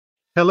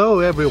Hello,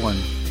 everyone.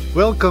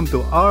 Welcome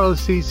to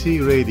RLCC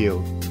Radio,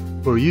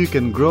 where you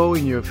can grow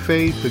in your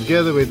faith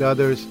together with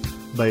others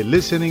by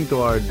listening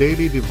to our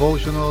daily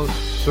devotionals,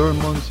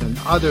 sermons, and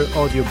other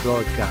audio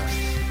broadcasts.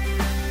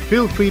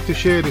 Feel free to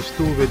share this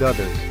tool with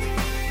others.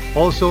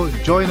 Also,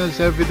 join us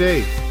every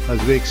day as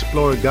we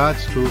explore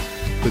God's truth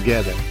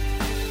together.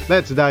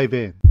 Let's dive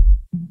in.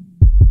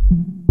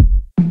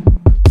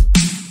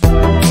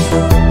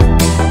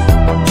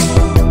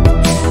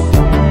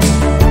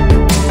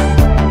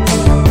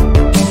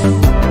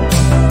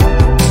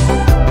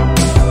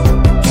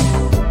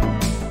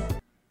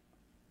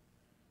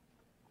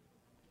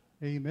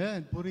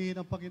 Amen. Purihin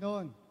ang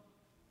Panginoon.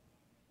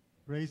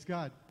 Praise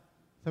God.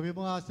 Sabi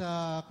mo nga sa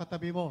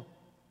katabi mo,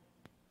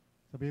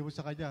 sabi mo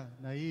sa kanya,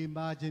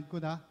 nai-imagine ko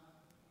na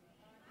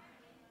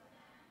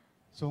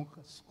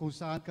kung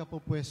saan ka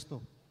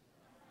pupwesto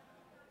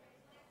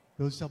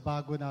doon sa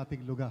bago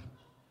nating lugar.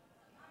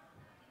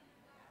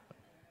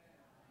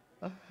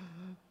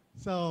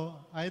 So,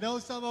 I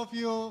know some of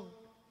you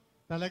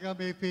talaga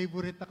may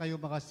favorite na kayo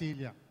mga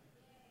silya.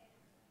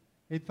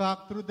 In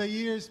fact, through the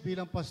years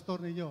bilang pastor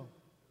ninyo,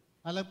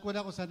 alam ko na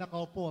kung saan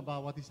nakaupo ang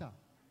bawat isa.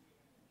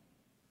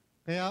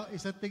 Kaya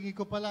isang tingin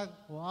ko pa lang,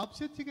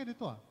 absent si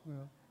ganito .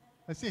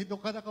 Kasi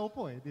doon ka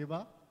nakaupo di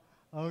ba?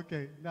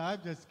 Okay, no,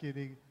 I'm just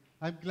kidding.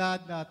 I'm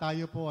glad na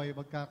tayo po ay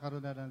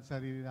magkakaroon na ng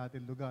sarili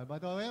natin lugar.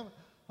 But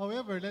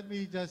however, let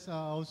me just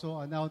also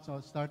announce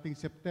starting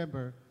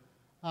September,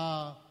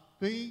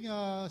 tuwing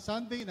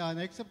Sunday na,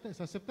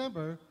 sa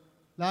September,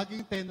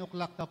 laging 10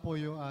 o'clock na po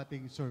yung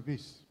ating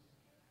service.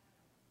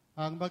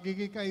 Ang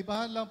magiging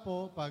kaibahan lang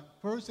po, pag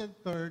first and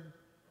third,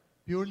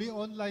 purely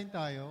online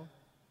tayo,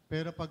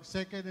 pero pag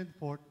second and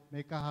fourth,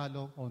 may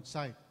kahalong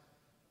on-site.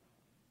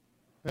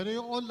 Pero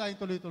yung online,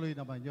 tuloy-tuloy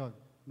naman yon,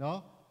 no?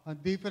 Ang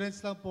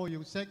difference lang po,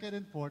 yung second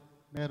and fourth,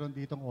 meron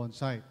ditong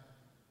on-site.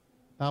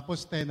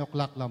 Tapos 10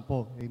 o'clock lang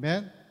po.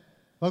 Amen?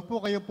 Wag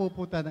po kayo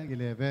pupunta ng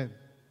 11.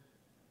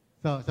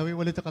 So, sabi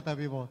mo ulit sa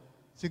katabi mo,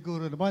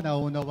 siguro naman,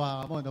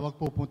 naunawa mo na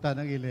wag pupunta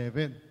ng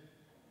 11.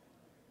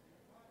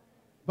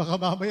 Baka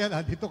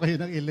mamaya, dito kayo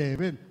ng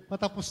 11.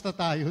 Patapos na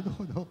tayo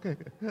doon. Okay.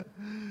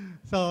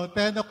 So,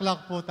 10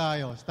 o'clock po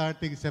tayo,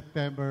 starting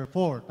September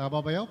 4.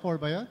 Tama ba yun?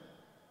 4 ba yun?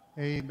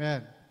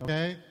 Amen.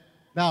 Okay?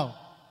 Now,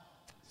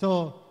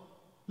 so,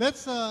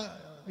 let's,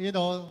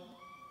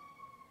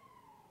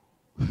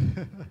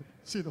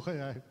 sino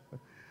kaya?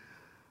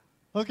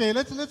 Okay,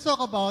 let's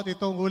talk about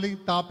itong huling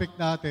topic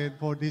natin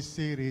for this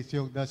series,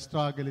 yung The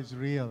Struggle is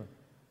Real.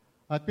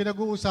 At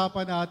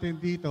pinag-uusapan natin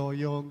dito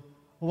yung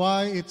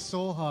why it's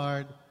so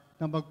hard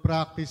na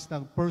mag-practice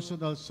ng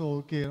personal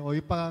soul care o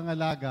yung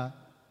pangangalaga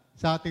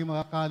sa ating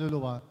mga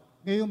kaluluwa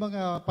ngayong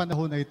mga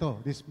panahon na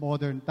ito, this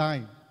modern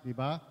time, di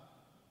ba?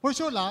 For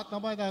sure, lahat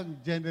naman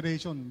ng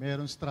generation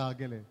mayroong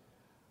struggle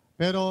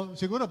Pero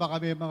siguro baka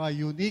may mga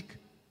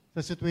unique sa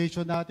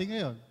situation natin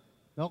ngayon,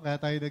 no? Kaya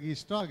tayo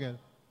nag-i-struggle.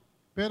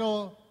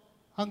 Pero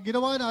ang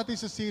ginawa natin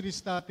sa series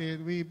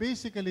natin, we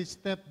basically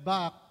step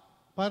back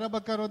para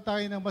magkaroon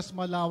tayo ng mas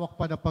malawak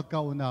pa na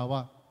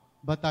pagkaunawa.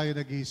 Ba tayo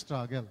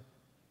nag-i-struggle?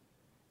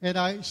 And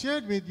I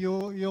shared with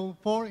you yung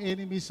 4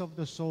 enemies of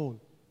the soul.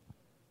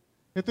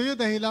 Ito yung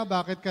dahilan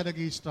bakit ka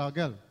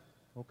nag-i-struggle.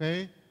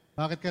 Okay?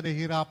 Bakit ka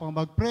nahihirapang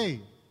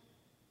mag-pray?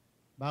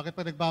 Bakit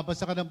pa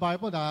nagbabasa ka ng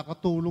Bible,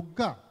 nakakatulog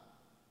ka?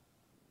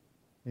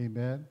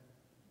 Amen?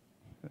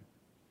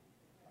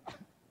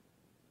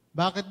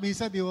 Bakit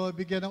minsan di mo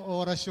bigyan ng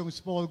oras yung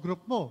small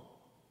group mo?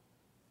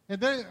 And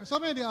there are so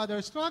many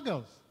other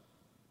struggles.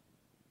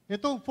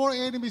 Itong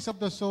 4 enemies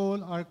of the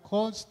soul are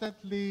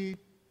constantly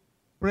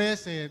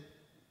present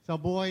sa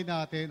buhay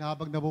natin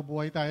habang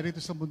nabubuhay tayo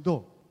rito sa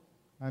mundo.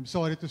 I'm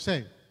sorry to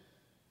say.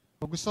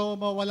 Kung gusto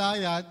mo mawala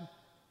yan,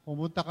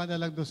 pumunta ka na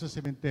lang doon sa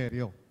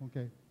sementeryo.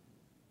 Okay?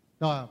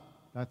 No,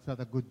 that's not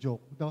a good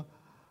joke. No?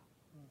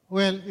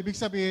 Well, ibig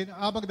sabihin,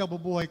 habang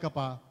nabubuhay ka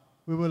pa,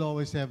 we will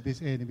always have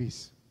these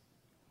enemies.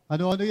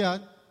 Ano-ano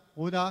yan?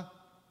 Una,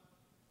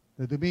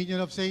 the dominion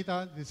of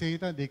Satan. Si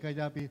Satan, di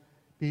kanya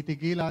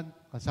titigilan.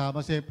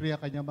 Kasama siyempre ang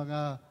kanyang mga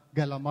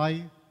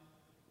galamay,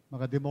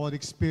 mga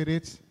demonic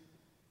spirits,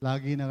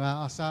 lagi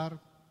nangaasar.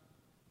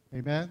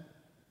 Amen?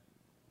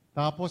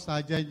 Tapos,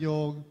 nadyan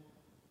yung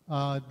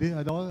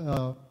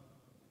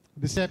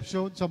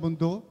deception sa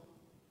mundo.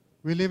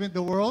 We live in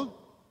the world.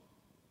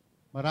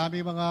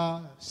 Marami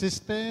mga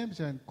systems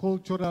and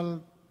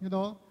cultural,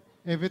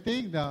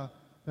 everything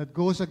that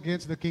goes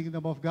against the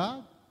kingdom of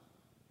God.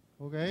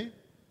 Okay?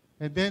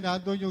 And then,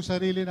 andun yung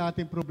sarili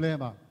nating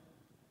problema.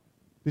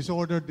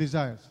 Disordered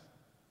desires.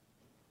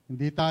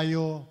 Hindi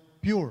tayo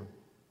pure.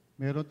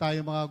 Meron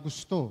tayong mga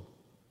gusto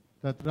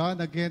that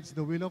run against the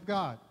will of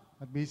God.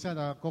 At minsan,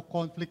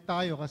 conflict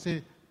tayo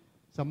kasi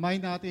sa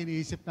mind natin,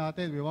 iniisip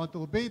natin, we want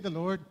to obey the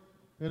Lord,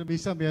 pero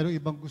minsan meron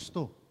ibang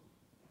gusto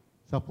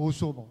sa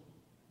puso mo.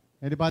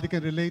 Anybody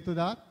can relate to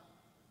that?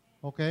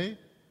 Okay?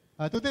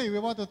 Today, we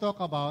want to talk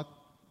about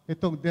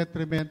itong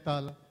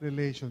detrimental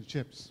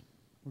relationships.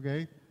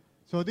 Okay?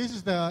 So this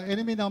is the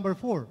enemy number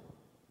 4.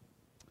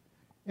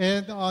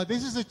 And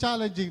this is a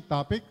challenging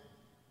topic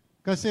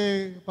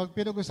Kasi pag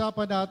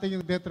pinag-usapan natin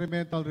yung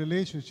detrimental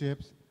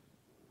relationships,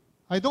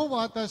 I don't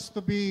want us to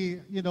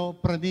be,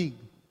 praning.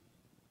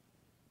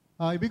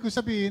 Ibig ko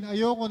sabihin,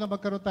 ayoko na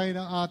magkaroon tayo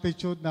ng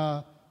attitude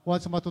na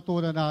once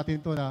matutunan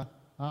natin to na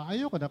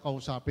ayoko na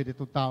kausapin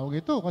itong taong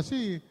ito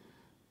kasi,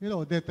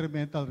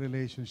 detrimental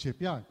relationship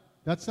yan.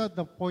 That's not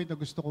the point na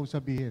gusto kong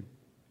sabihin.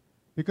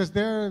 Because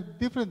there are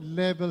different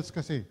levels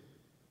kasi.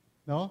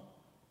 No?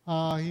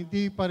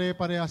 Hindi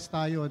pare-parehas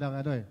tayo ng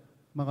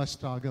mga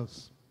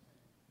struggles.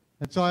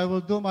 And so I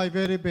will do my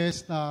very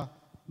best na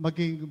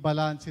maging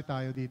balanse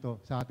tayo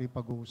dito sa ating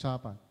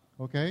pag-uusapan.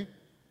 Okay?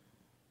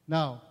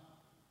 Now,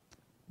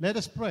 let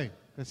us pray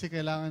kasi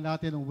kailangan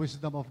natin ng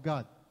wisdom of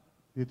God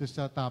dito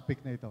sa topic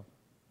na ito.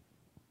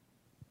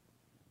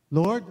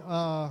 Lord,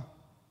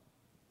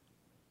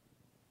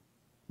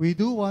 we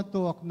do want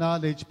to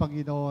acknowledge,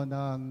 Panginoon,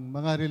 ang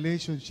mga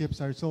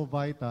relationships are so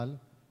vital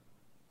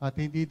at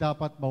hindi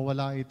dapat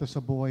mawala ito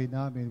sa buhay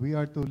namin. We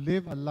are to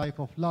live a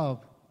life of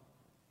love.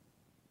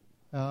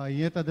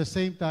 Yet at the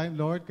same time,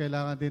 Lord,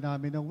 kailangan din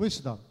namin ng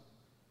wisdom.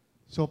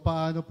 So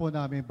paano po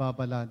namin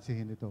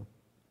babalansehin ito?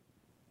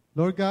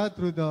 Lord God,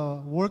 through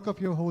the work of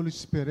your Holy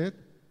Spirit,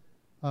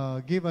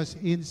 give us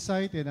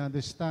insight and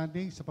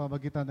understanding sa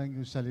pamagitan ng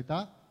iyong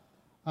salita.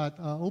 At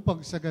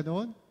upang sa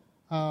ganoon,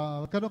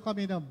 karoon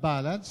kami ng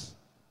balance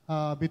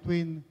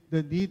between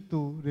the need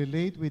to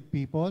relate with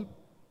people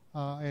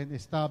and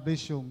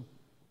establish yung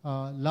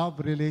love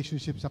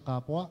relationship sa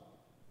kapwa.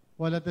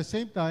 While at the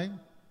same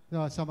time,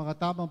 sa mga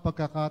tamang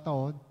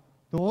pagkakataon,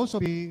 to also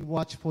be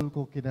watchful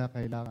kung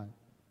kinakailangan.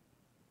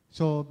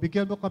 So,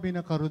 bigyan mo kami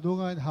ng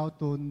karunungan how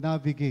to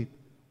navigate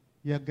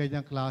yung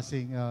ganyang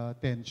klaseng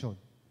tension.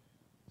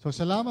 So,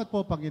 salamat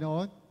po,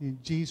 Panginoon.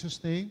 In Jesus'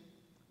 name,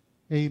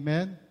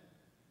 amen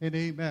and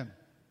amen.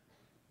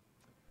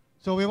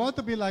 So, we want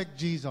to be like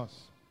Jesus.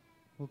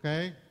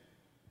 Okay?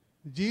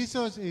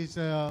 Jesus is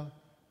a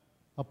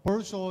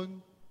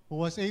person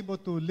who was able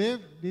to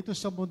live dito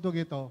sa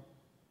mundong ito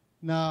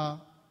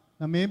na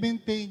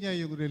na-maintain niya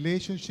yung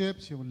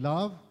relationships, yung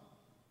love,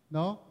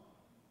 no?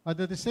 At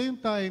the same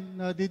time,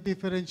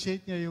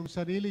 na-differentiate niya yung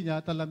sarili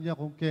niya at alam niya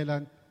kung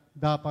kailan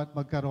dapat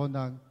magkaroon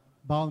ng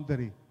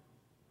boundary.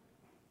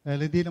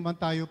 Dahil hindi naman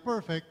tayo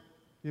perfect,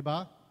 di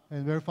ba?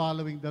 And we're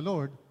following the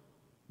Lord.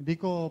 Hindi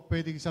ko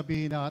pwedeng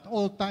sabihin na at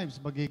all times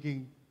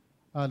magiging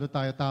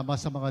tayo tama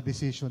sa mga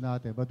decision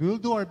natin. But we'll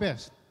do our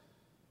best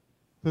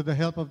through the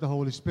help of the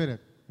Holy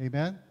Spirit.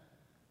 Amen?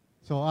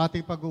 So,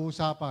 ating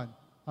pag-uusapan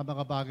ang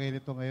mga bagay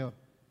nito ngayon.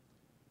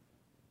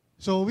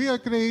 So, we are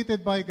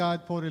created by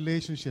God for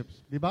relationships.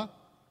 Di ba?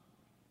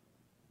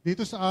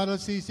 Dito sa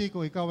RLCC,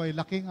 kung ikaw ay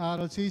laking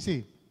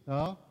RLCC,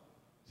 no?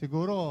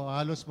 Siguro,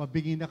 halos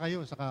mabingi na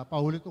kayo, saka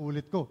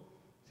paulit-ulit ko.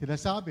 Sila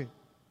sabi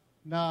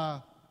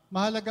na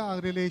mahalaga ang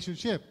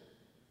relationship.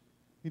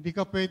 Hindi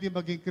ka pwede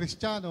maging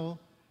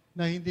Kristiyano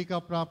na hindi ka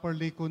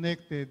properly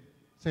connected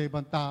sa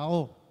ibang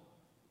tao.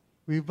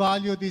 We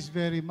value this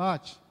very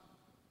much.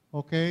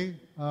 Okay?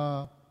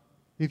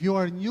 If you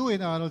are new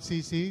in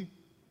RLCC,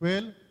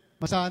 well,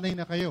 masanay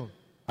na kayo.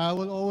 I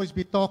will always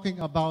be talking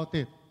about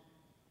it.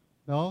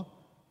 No?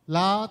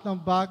 Lahat ng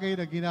bagay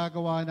na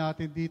ginagawa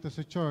natin dito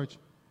sa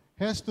church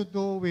has to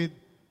do with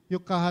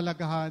yung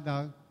kahalagahan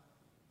ng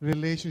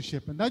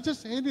relationship. And not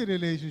just any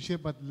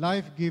relationship, but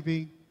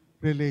life-giving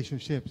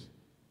relationships.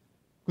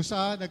 Kung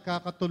saan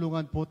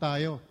nagkakatulungan po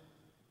tayo.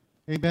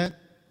 Amen?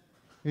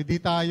 Hindi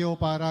tayo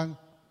parang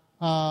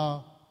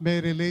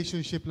may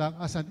relationship lang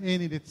as an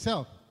end in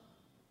itself.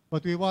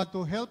 But we want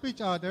to help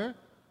each other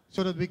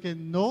so that we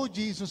can know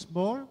Jesus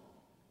more,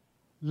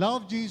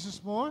 love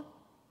Jesus more,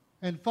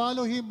 and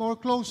follow Him more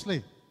closely.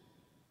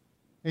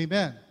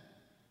 Amen.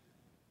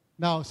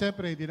 Now,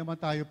 siyempre, hindi naman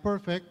tayo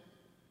perfect.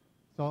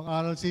 So,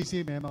 ang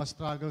RLCC, may mga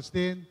struggles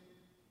din.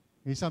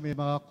 Minsan may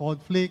mga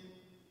conflict.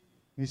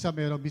 Minsan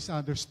mayroong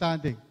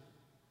misunderstanding.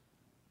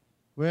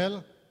 Well,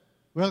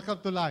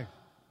 welcome to life.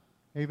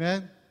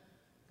 Amen?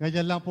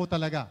 Ganyan lang po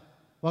talaga.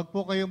 Huwag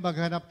po kayong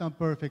maghanap ng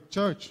perfect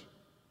church.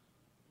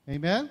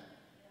 Amen?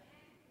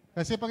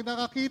 Kasi pag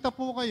nakakita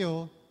po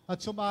kayo at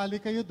sumali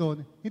kayo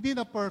doon, hindi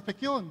na perfect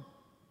yun.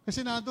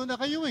 Kasi nandun na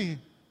kayo eh.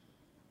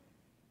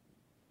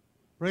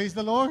 Praise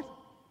the Lord.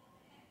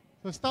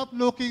 So stop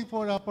looking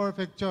for a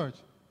perfect church.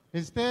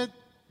 Instead,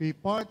 be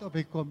part of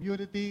a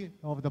community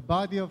of the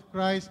body of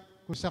Christ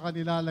kung saan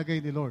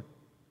nilalagay ni Lord.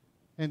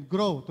 And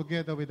grow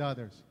together with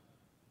others.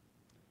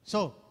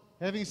 So,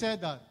 having said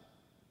that,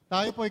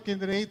 tayo po ay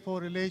kinrate for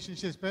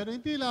relationships. Pero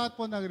hindi lahat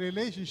po ng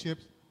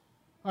relationships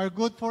are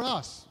good for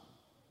us.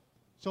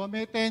 So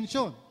may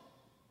tension.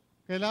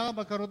 Kailangan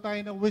magkaroon tayo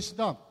ng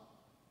wisdom.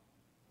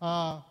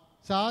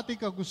 Sa ating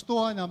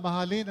kagustuhan na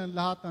mahalin ang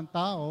lahat ng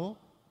tao,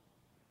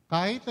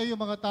 kahit na yung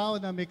mga tao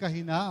na may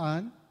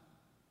kahinaan,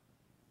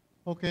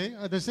 okay,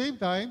 at the same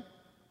time,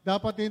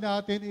 dapat din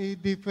natin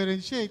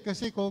i-differentiate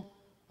kasi kung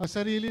ang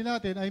sarili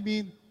natin, I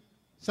mean,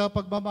 sa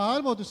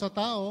pagmamahal mo doon sa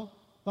tao,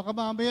 baka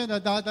mamaya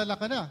nadadala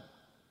ka na.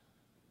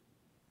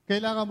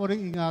 Kailangan mo rin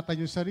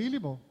ingatan yung sarili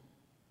mo.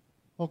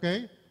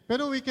 Okay?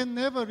 Pero we can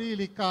never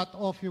really cut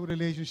off yung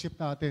relationship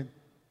natin.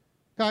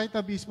 kahit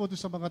na mismo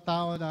doon sa mga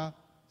tao na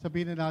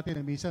sabihin na natin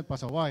na minsan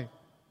pasaway.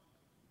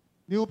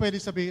 Hindi mo pwede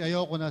sabihin,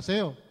 ayoko na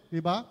sa'yo.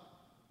 Di ba?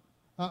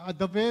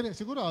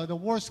 Siguro, the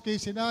worst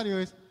case scenario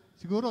is,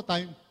 siguro,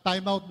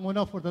 time out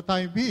muna for the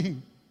time being.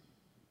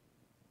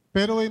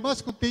 Pero we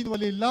must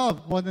continually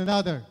love one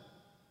another.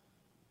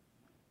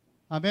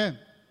 Amen.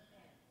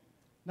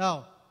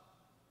 Now,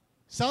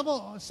 some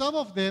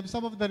of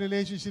the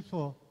relationships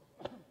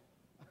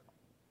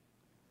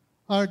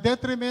are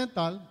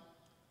detrimental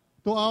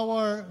to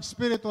our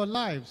spiritual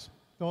lives,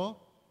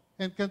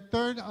 and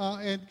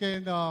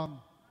can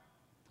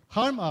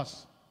harm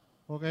us.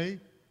 Okay?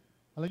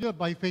 Alam nyo,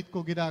 by faith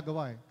ko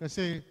ginagawa eh.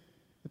 Kasi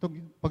itong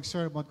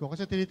pag-sermon ko,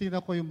 kasi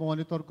tinitingnan ko yung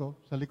monitor ko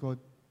sa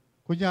likod.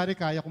 Kunyari,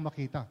 kaya kong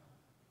makita.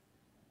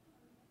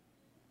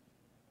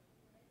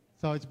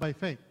 So, it's by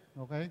faith.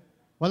 Okay?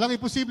 Walang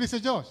imposible sa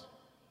Diyos.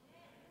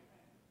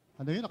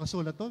 Ano yun?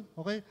 Nakasulat doon?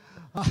 Okay?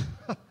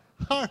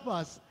 Harm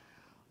us.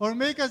 Or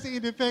make us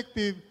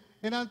ineffective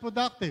and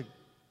unproductive.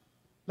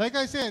 Like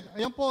I said,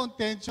 ayan po ang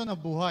tension ng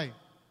buhay.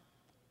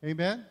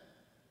 Amen?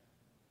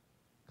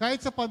 Kahit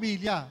sa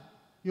pamilya,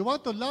 you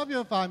want to love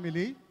your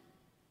family,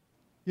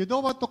 you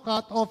don't want to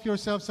cut off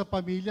yourself sa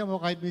pamilya mo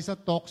kahit minsan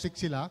toxic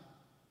sila.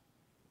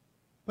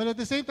 But at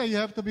the same time, you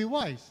have to be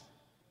wise.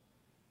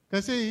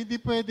 Kasi hindi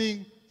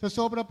pwedeng sa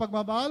sobrang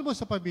pagmamahal mo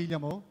sa pamilya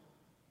mo,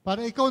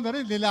 para ikaw na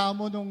rin nilaan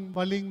mo nung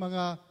maling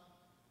mga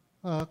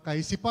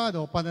kaisipan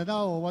o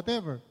pananaw o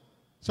whatever.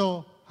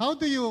 So, how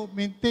do you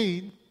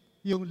maintain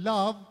yung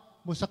love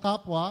mo sa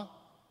kapwa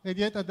and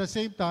yet at the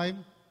same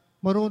time,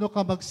 marunong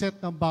ka mag-set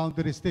ng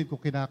boundaries din kung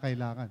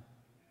kinakailangan?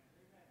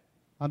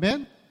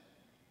 Amen?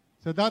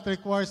 So that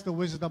requires the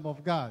wisdom of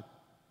God.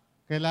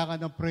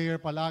 Kailangan ng prayer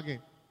palagi.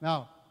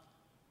 Now,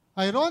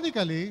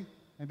 ironically,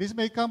 and this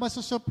may come as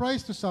a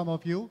surprise to some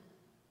of you,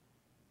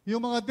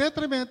 yung mga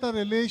detrimental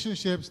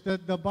relationships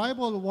that the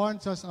Bible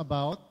warns us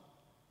about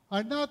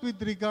are not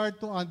with regard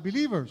to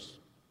unbelievers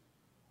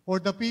or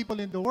the people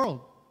in the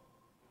world.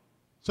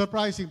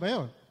 Surprising ba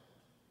yun?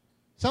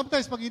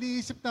 Sometimes, pag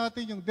iniisip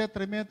natin yung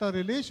detrimental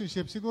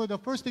relationship, siguro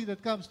the first thing that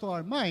comes to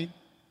our mind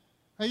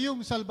ay yung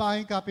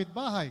salbahing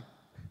kapitbahay.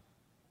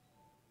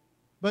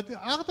 But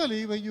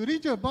actually, when you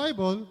read your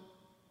Bible,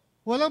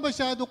 wala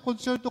masyadong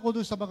concern ko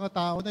doon sa mga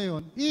tao na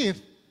yon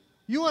if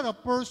you are a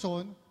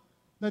person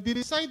na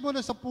dinecide mo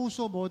na sa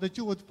puso mo that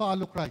you would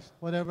follow Christ,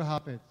 whatever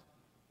happens.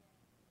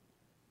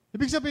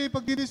 Ibig sabihin,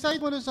 pag dinecide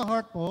mo na sa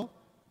heart mo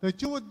that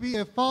you would be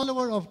a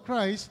follower of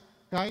Christ,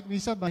 kahit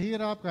minsan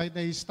mahirap, kahit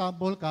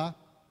na-stumble ka,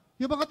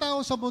 yung mga tao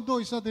sa mundo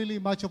is not really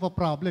much of a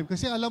problem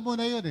kasi alam mo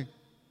na yun eh.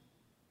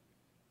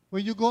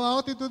 When you go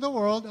out into the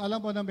world, alam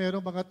mo na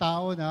mayroong mga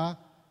tao na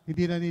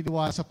hindi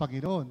naniniwala sa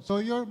Panginoon.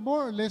 So you're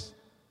more or less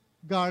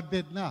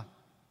guarded na.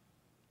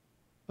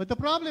 But the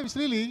problem is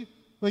really,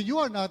 when you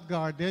are not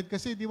guarded,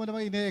 kasi hindi mo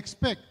naman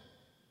ine-expect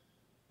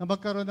na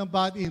magkaroon ng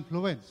bad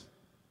influence.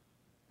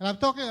 And I'm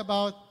talking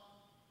about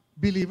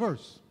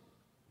believers.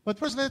 But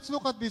first, let's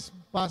look at this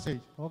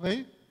passage,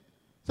 okay?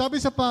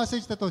 Sabi sa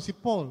passage na to, si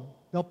Paul,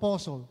 the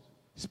apostle,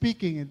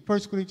 speaking in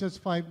 1 Corinthians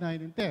 5,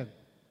 9, and 10.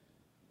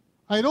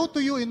 I wrote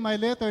to you in my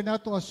letter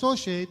not to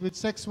associate with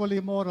sexually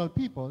immoral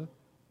people,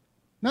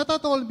 not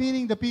at all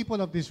meaning the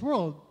people of this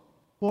world,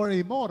 who are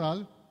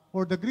immoral,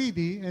 or the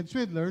greedy, and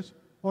swindlers,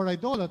 or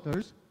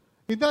idolaters.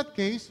 In that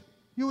case,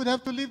 you would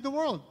have to leave the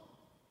world.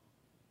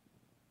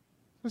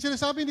 Kung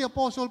sinasabi ni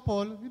Apostle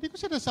Paul, hindi ko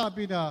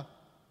sinasabi na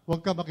huwag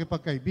ka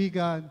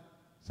makipagkaibigan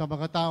sa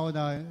mga tao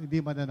na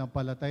hindi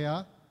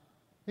mananampalataya.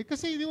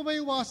 Kasi hindi mo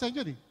maiwasan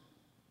yun eh.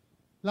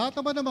 Lahat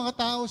naman ng mga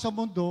tao sa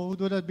mundo who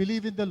do not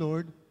believe in the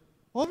Lord,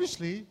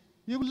 obviously,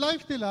 yung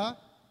life nila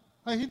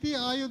ay hindi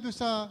ayon doon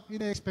sa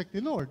ina-expect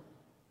ni Lord.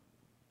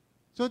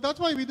 So that's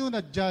why we do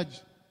not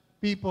judge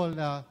people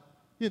na,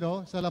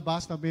 sa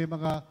labas na may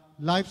mga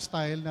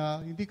lifestyle na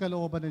hindi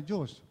kalooban ng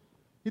Diyos.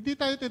 Hindi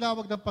tayo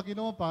tinawag ng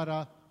Panginoon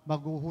para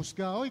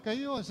maghuhusga. Oy,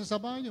 kayo,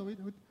 sasama nyo.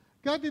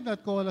 God did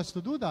not call us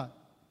to do that.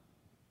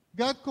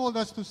 God called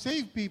us to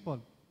save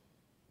people.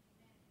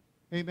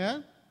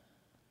 Amen?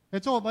 And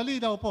so,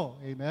 malinaw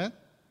po. Amen?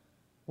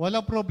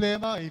 Walang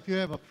problema if you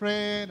have a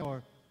friend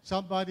or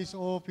somebody's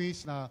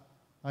office na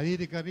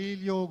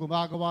naninigarilyo,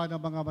 gumagawa ng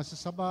mga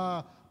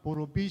masasama,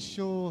 puro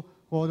bisyo,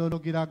 kung ano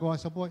ginagawa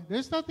sa buhay.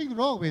 There's nothing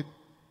wrong with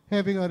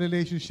having a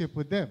relationship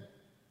with them.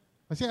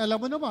 Kasi alam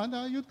mo naman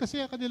na yun kasi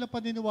ang kanilang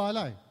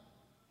paniniwala eh.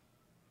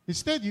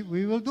 Instead,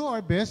 we will do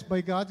our best by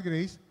God's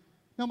grace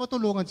na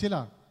matulungan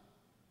sila.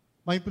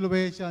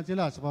 Ma-impluwensyahan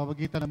sila sa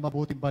pamamagitan ng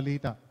mabuting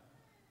balita.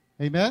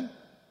 Amen?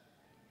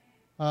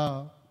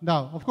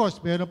 Now, of course,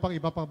 meron pang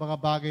iba pang mga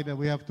bagay that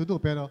we have to do,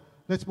 pero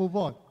let's move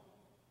on.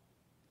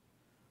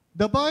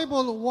 The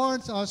Bible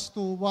warns us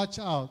to watch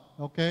out,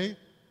 okay,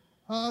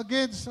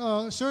 against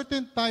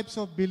certain types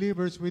of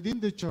believers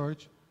within the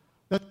church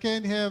that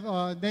can have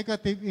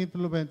negative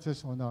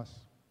influences on us.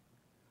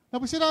 Now,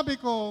 pag sinabi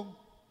ko,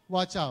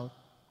 watch out,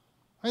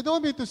 I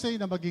don't mean to say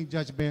na maging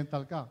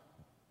judgmental ka.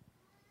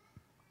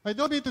 I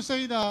don't mean to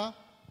say na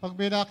pag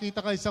may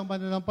nakita ka isang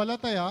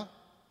mananampalataya,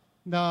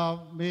 na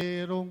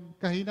mayroong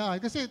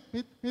kahinaan. Kasi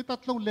may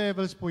tatlong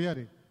levels po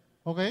yan eh.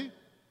 Okay?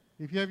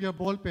 If you have your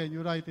ball pen,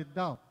 you write it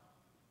down.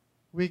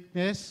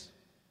 Weakness,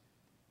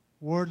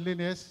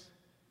 worldliness,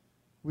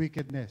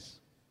 wickedness.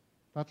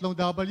 Tatlong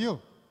W.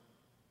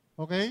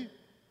 Okay?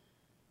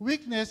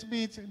 Weakness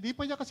means, hindi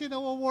pa niya kasi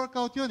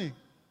na-workout yun eh.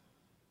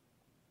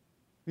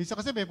 Minsan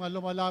kasi may mga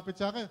lumalapit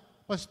sa akin,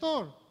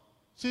 Pastor,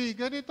 si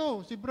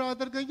ganito, si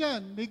brother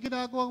ganyan, may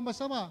ginagawang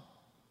masama.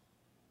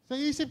 Sa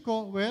isip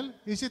ko, well,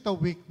 is it a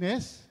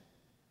weakness?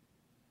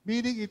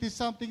 Meaning it is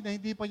something na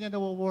hindi pa niya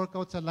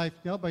na-workout sa life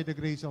niya by the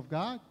grace of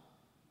God?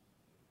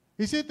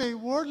 Is it a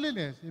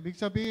worldliness? Ibig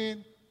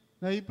sabihin,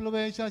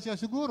 na-impluensya siya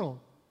siguro.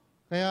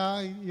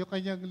 Kaya yung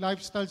kanyang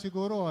lifestyle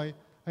siguro ay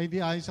hindi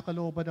ayon sa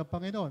kalooban ng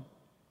Panginoon.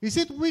 Is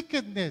it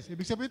wickedness?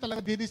 Ibig sabihin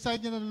talaga, dinecide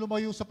niya na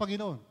lumayo sa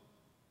Panginoon.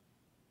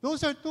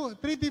 Those are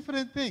three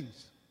different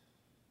things.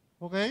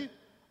 Okay?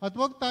 At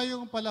huwag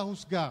tayong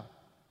palahusga.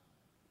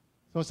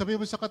 So sabi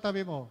mo sa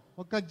katabi mo,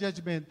 huwag ka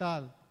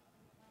judgmental.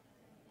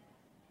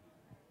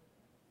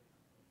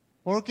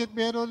 Porket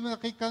meron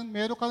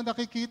kang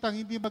nakikitang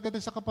hindi maganda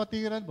sa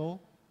kapatiran mo,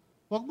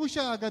 huwag mo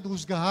siya agad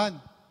husgahan.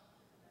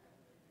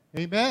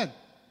 Amen?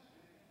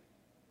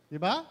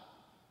 Diba?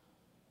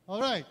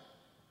 Alright.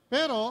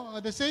 Pero,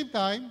 at the same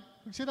time,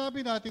 pag sinabi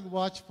natin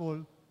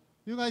watchful,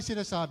 yung ay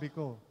sinasabi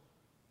ko,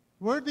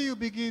 where do you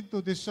begin to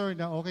discern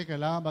na, okay,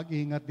 kailangan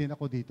mag-ingat din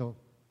ako dito?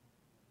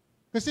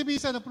 Kasi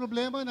minsan, ang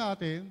problema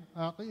natin,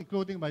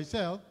 including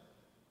myself,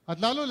 at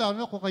lalo-lalo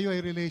na kung kayo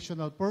ay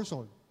relational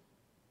person.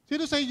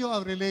 Sino sa inyo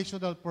ang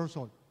relational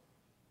person?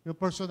 Yung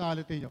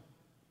personality nyo.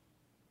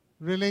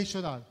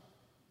 Relational.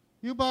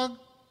 Yung bang,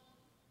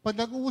 pag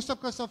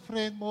nag-uusap ka sa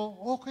friend mo,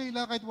 okay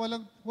lang kahit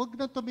huwag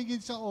na tumingin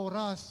sa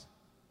oras.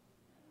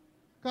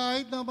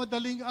 Kahit na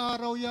madaling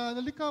araw yan,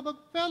 halika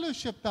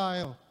mag-fellowship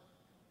tayo.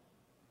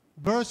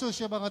 Versus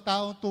yung mga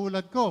taong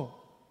tulad ko,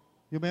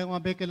 yung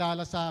may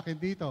kilala sa akin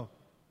dito.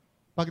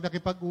 Pag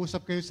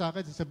nakipag-usap kayo sa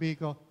akin, sasabihin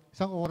ko,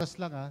 1 oras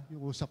lang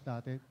yung usap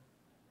natin.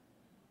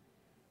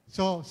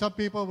 So, some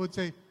people would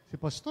say, si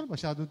Pastor,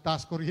 masyadong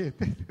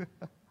task-oriented.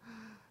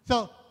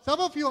 So,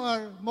 some of you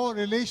are more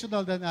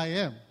relational than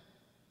I am.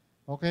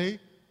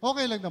 Okay?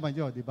 Okay lang naman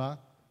yun, di ba?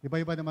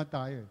 Iba-iba naman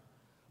tayo.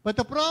 But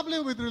the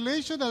problem with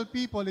relational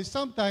people is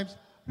sometimes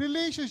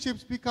relationships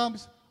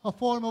becomes a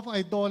form of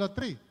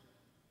idolatry.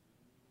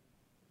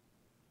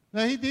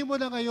 Na hindi mo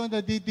na ngayon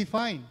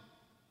na-define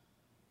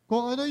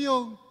kung ano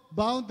yung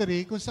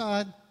boundary kung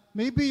saan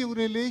maybe yung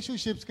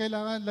relationships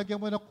kailangan lagyan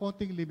mo ng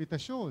konting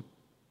limitasyon.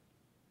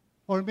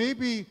 Or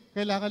maybe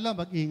kailangan lang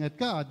mag-ingat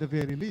ka at the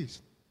very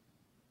least.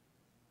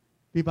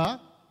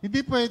 Diba? Hindi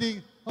pwedeng,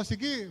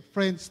 sige,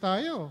 friends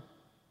tayo.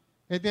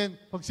 And then,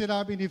 pag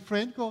sinabi ni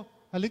friend ko,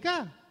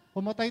 halika,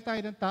 pumatay tayo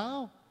ng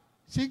tao.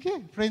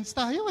 Sige, friends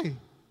tayo eh.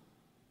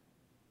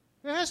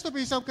 There has to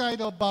be some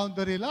kind of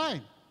boundary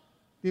line.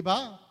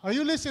 Diba? Are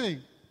you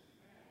listening?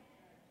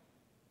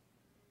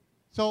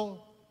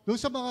 So, doon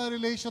sa mga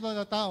relational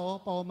na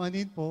tao,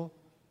 paumanin po,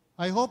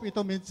 I hope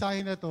itong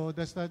mensahe na to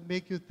does not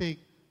make you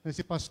think na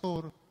si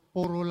Pastor,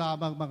 puro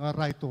lamang mga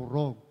right or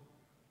wrong.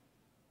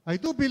 I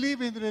do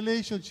believe in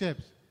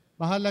relationships.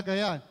 Mahalaga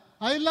yan.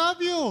 I love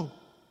you!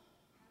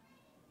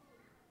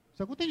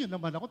 Sagutin nyo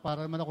naman ako,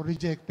 para naman ako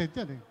rejected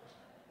yan eh.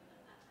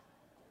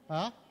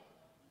 Ha?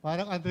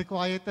 Parang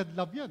unrequited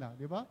love yan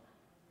di ba?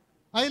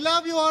 I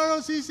love you,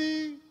 ROCC!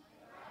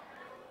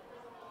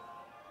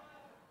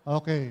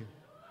 Okay.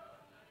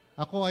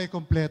 Ako ay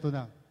kompleto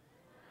na.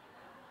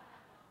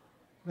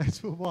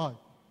 Let's move on.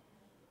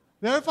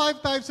 There are 5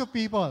 types of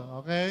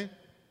people, okay?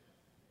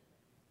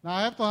 Now,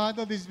 I have to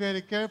handle this very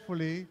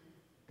carefully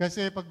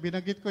kasi pag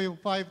binanggit ko yung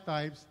 5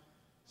 types,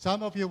 some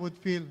of you would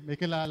feel, may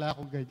kilala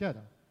akong ganyan.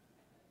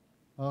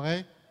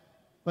 Okay?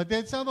 But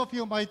then some of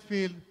you might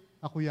feel,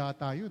 ako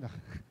yata yun.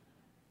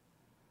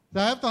 So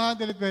I have to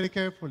handle it very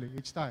carefully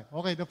each time.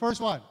 Okay, the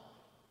first one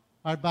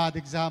are bad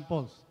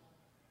examples.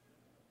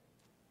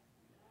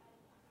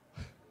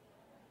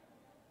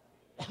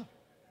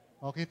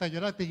 Okay,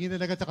 tayo na, tingin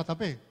na agad sa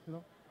katabi. You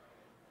know?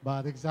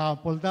 Bad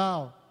example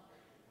daw.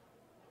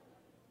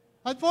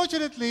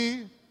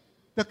 Unfortunately,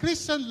 the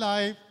Christian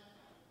life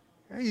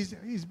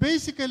is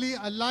basically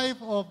a life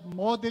of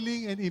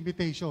modeling and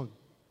imitation.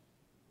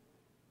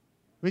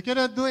 We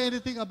cannot do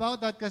anything about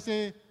that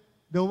kasi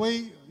the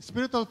way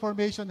spiritual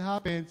formation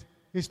happens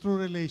is through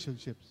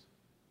relationships.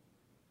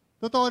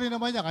 Totoo rin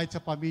naman yan kahit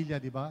sa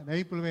pamilya, di ba?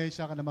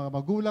 Na-influensya ka ng mga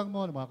magulang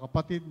mo, ng mga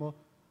kapatid mo.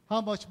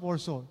 How much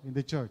more so in the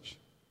church?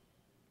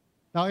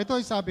 Now, ito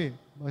ay sabi,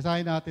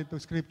 basahin natin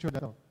itong scripture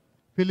na ito.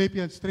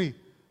 Philippians 3,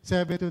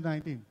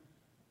 7-19.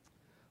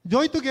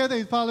 Join together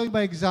in following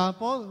my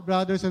example,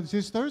 brothers and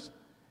sisters,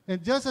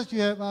 and just as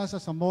you have us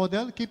as a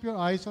model, keep your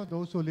eyes on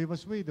those who live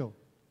as we do.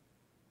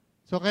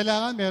 So,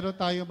 kailangan meron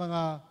tayong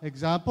mga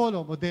example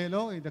o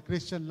modelo in the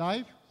Christian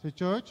life sa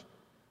church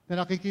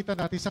na nakikita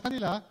natin sa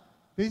kanila,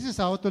 this is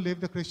how to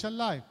live the Christian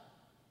life.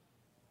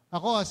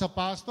 Ako, as a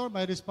pastor,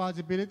 my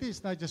responsibility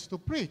is not just to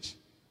preach,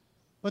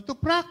 but to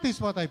practice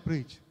what I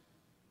preach.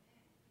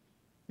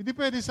 Hindi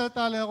pwede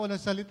salita lang ako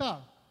ng salita.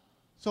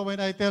 So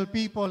when I tell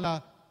people na,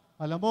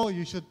 alam mo,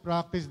 you should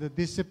practice the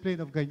discipline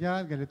of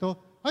ganyan, ganito,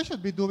 I should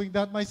be doing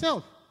that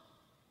myself.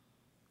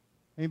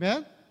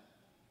 Amen?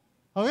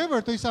 However,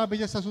 ito yung sabi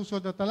niya sa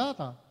susunod na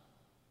talata.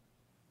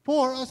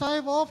 For as I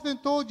have often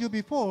told you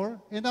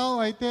before, and now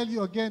I tell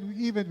you again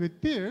even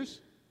with tears,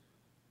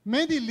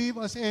 many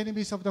live as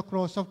enemies of the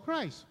cross of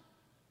Christ.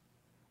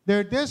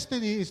 Their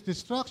destiny is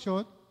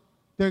destruction,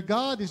 their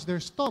God is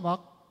their stomach,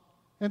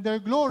 and their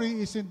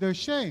glory is in their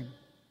shame.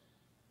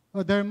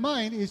 Their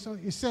mind is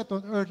set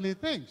on earthly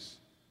things.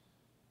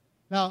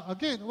 Now,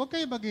 again, huwag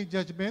kayo maging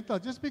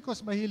judgmental. Just because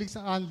mahilig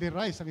sa only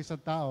rice ang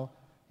isang tao,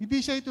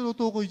 hindi siya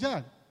itutukoy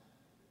dyan.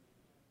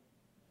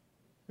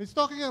 It's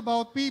talking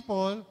about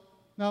people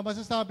na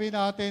masasabi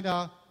natin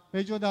na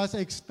medyo nasa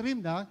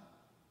extreme na,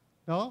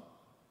 no?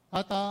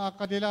 At ang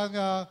kanilang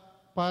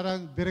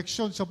parang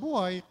direksyon sa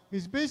buhay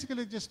is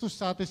basically just to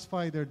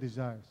satisfy their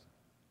desires.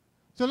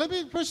 So let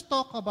me first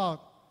talk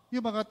about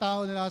yung mga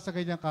tao na nasa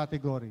ganyang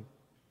category.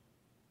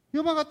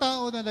 Yung mga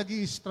tao na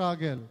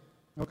nag-i-struggle,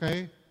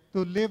 okay,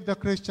 to live the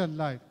Christian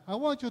life. I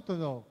want you to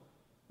know,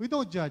 we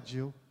don't judge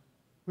you.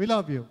 We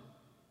love you.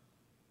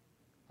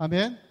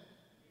 Amen?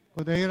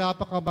 Kung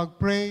nahihirapan ka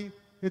mag-pray,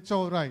 it's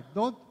all right.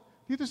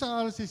 Dito sa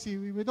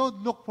RCC, we don't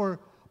look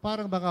for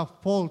parang mga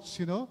faults,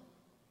 you know?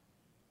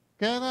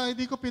 Kaya nga,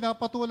 hindi ko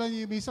pinapatulan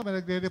yung misa, may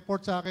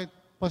nagre-report sa akin,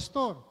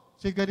 Pastor,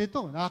 si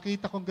ganito,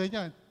 nakakita kong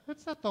ganyan.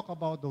 Let's not talk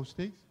about those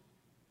things.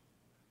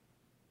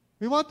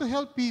 We want to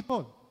help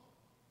people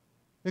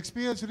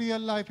experience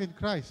real life in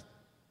Christ.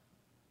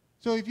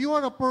 So if you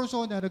are a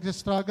person na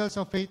nag-struggle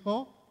sa faith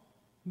mo,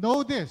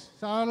 know this,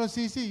 sa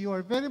RLCC, you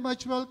are very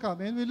much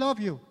welcome and we love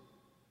you.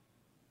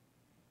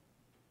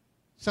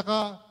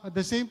 Saka, at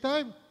the same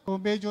time, kung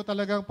medyo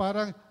talagang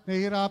parang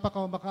nahihirapan ka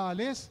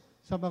makaalis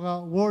sa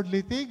mga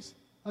worldly things,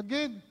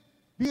 again,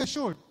 be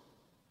assured,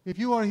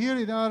 if you are here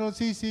in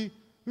RLCC,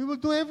 we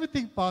will do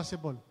everything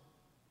possible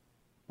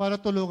para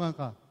tulungan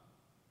ka.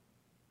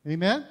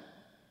 Amen?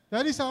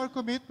 That is our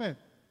commitment.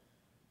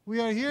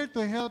 We are here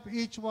to help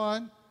each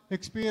one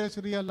experience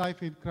real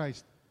life in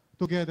Christ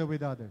together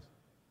with others.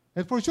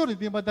 And for sure,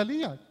 hindi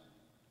madali yan.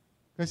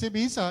 Kasi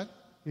minsan,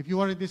 if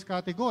you are in this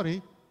category,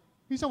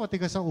 minsan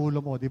matigas ang ulo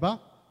mo, di ba?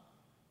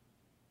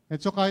 And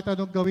so kahit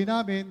anong gawin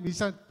namin,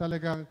 minsan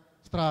talagang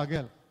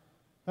struggle.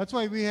 That's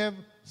why we have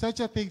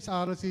such a thing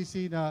sa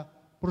RCC na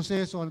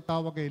proseso ang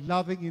tawag ay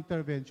loving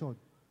intervention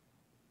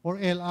or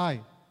LI.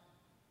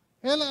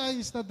 LI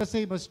is not the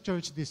same as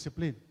church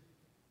discipline.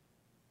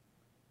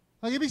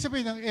 Ang ibig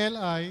sabihin ng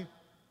LI,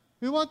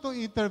 we want to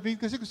intervene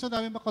kasi gusto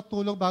namin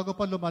makatulong bago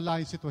pa lumala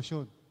yung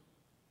sitwasyon.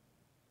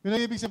 Yun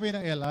ang ibig sabihin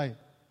ng LI.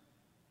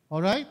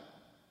 Alright?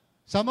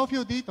 Some of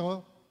you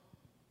dito,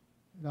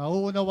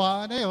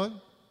 nauunawaan na yun.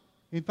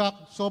 In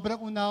fact, sobrang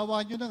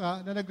unawa nyo na nga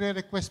na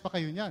nagre-request pa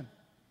kayo niyan.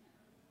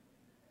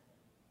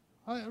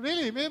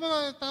 Really, may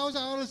mga tao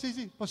sa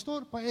RLCC,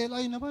 Pastor,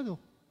 pa-LI naman, oh.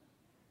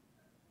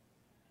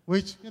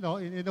 Which, you know,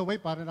 in a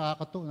way, parang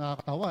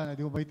nakakatawa,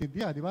 hindi mo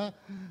maintindihan, di ba?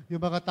 Yung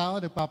mga tao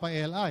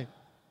nagpapa-LI.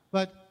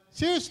 But,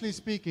 seriously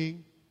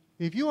speaking,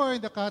 if you are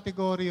in the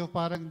category of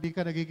parang hindi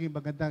ka nagiging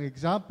magandang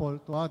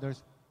example to others,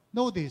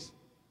 know this,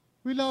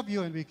 we love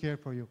you and we care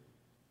for you.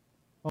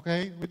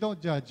 Okay? We don't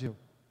judge you.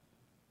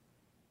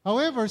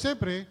 However,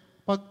 siyempre,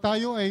 pag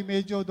tayo ay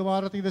medyo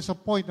dumarating na sa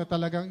point na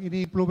talagang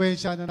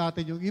ini-impluwensya na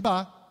natin yung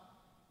iba,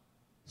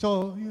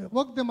 so,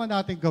 wag naman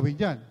natin gawin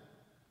yan.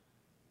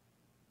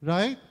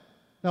 Right?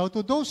 Now,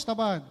 to those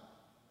naman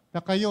na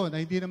kayo,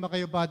 na hindi naman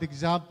kayo bad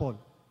example,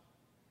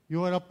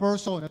 you are a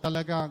person na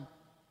talagang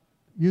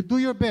you do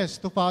your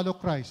best to follow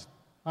Christ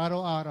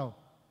araw-araw.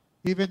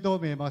 Even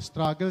though may mga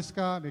struggles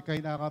ka, may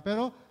kaina ka,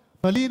 pero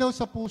malinaw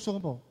sa puso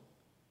mo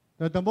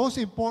that the most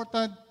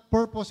important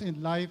purpose in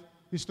life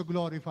is to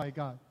glorify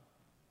God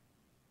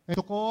and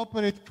to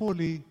cooperate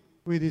fully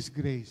with His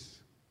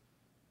grace.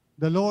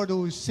 The Lord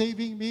who is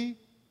saving me,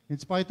 in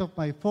spite of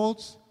my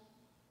faults,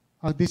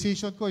 ang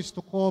decision ko is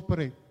to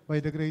cooperate by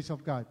the grace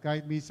of God,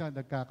 kahit minsan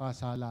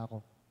nagkakasala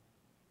ako.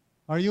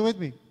 Are you with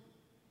me?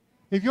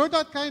 If you're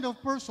that kind of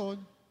person,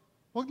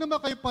 huwag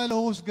naman kayo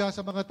paluhusga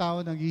sa mga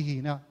tao nang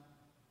hihina.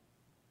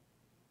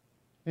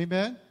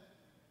 Amen?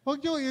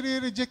 Huwag nyo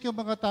i-reject yung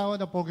mga tao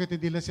na porket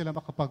hindi lang sila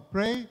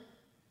makapag-pray,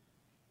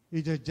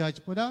 i-judge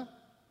mo na.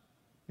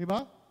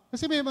 Diba?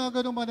 Kasi may mga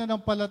ganong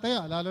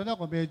mananampalataya, lalo na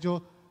kung medyo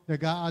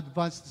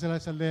nag-a-advance sila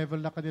sa level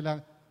na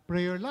kanilang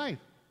prayer life.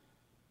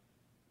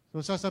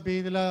 So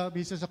sasabihin nila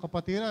minsan sa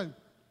kapatiran,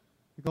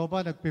 ikaw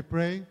ba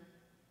nagpe-pray?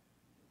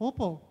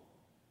 Opo.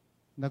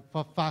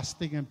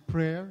 Nagpa-fasting and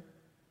prayer?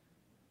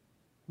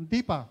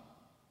 Hindi pa.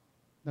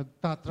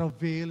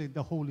 Nagtatravel in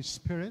the Holy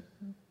Spirit?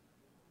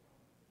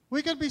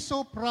 We can be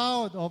so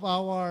proud of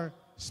our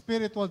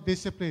spiritual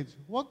disciplines.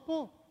 Huwag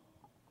po.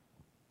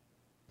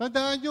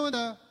 Tandaan nyo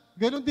na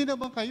ganun din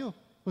naman kayo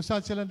kung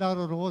saan sila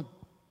naroroon.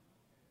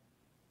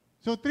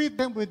 So treat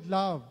them with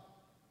love.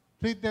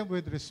 Treat them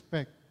with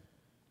respect.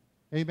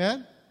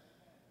 Amen?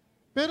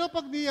 Pero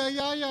pag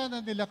niyayaya na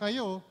nila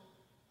kayo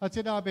at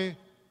sinabi,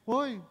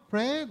 Hoy,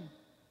 friend,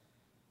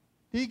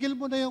 tigil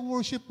mo na yung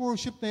worship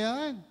na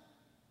yan.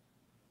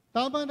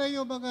 Tama na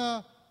yung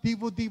mga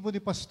divo-divo ni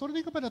pastor.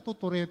 Hindi ka ba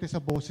natuturete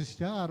sa boses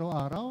niya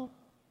araw-araw?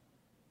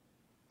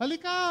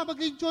 Halika,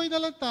 mag-enjoy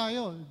na lang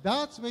tayo.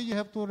 That's when you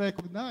have to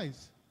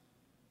recognize.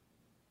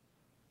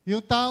 Yung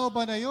tao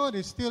ba na yun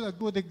is still a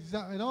good,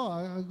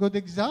 a good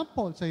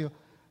example sa iyo.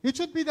 It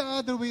should be the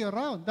other way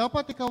around.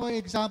 Dapat ikaw ay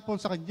example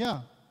sa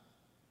kanya.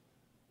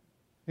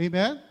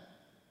 Amen?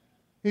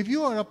 If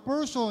you are a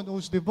person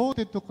who's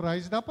devoted to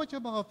Christ, dapat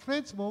yung mga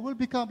friends mo will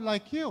become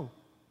like you.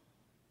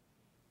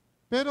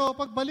 Pero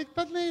pag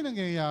baliktad na yung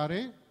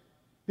nangyayari,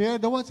 they are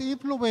the ones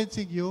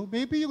influencing you,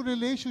 maybe yung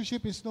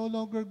relationship is no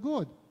longer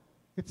good.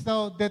 It's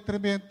now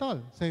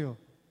detrimental sa iyo.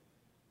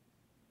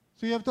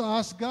 So you have to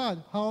ask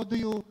God, how do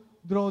you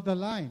draw the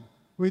line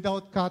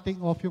without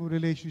cutting off yung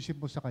relationship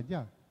mo sa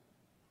Kanya?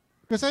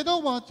 Because I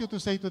don't want you to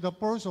say to the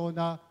person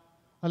na,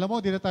 alam mo,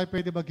 di na tayo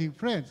pwede maging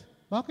friends.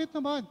 Bakit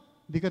naman?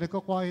 Hindi ka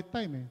nagko-quiet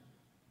time eh.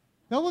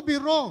 That would be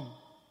wrong.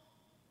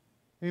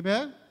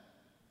 Amen?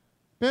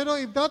 Pero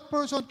if that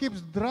person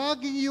keeps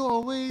dragging you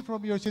away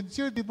from your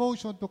sincere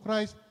devotion to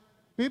Christ,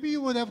 maybe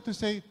you would have to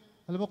say,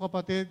 alam mo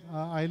kapatid,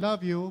 I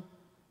love you,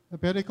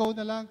 pero ikaw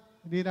na lang,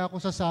 hindi na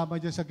ako sasama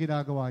dyan sa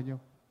ginagawa nyo.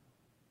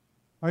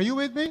 Are you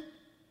with me?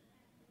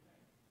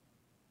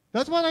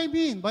 That's what I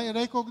mean by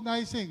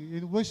recognizing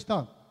in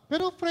wisdom.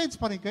 Pero friends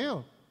pa rin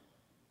kayo.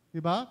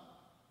 Diba?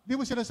 Hindi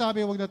mo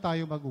sinasabi, huwag na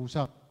tayo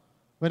mag-usap.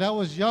 When I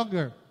was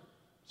younger,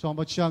 so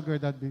much younger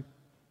than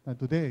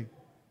today,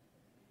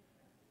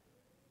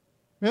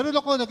 meron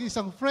ako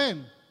nag-isang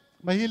friend,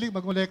 mahilig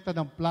mag-kolekta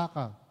ng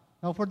plaka.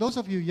 Now, for those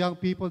of you young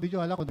people, di nyo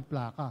alam kung ng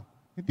plaka.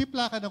 Hindi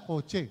plaka ng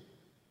kotse.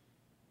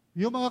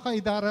 Yung mga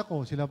kaidara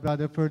ko, sila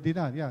Brother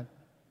Ferdinand, yan.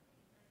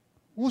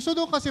 Uso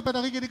doon kasi pa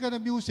nakikinig ka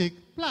ng music,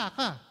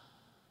 plaka.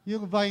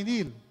 Yung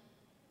vinyl.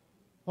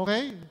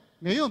 Okay?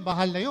 Ngayon,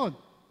 mahal na yun.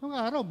 Noong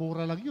araw,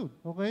 mura lang yun.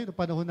 Okay? Noong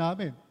panahon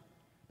namin.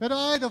 Pero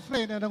I had a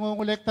friend na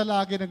nangongolekta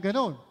lagi ng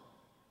ganon.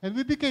 And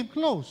we became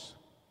close.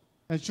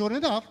 And sure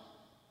enough,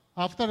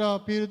 after a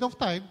period of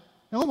time,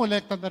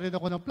 nangongolekta na rin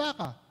ako ng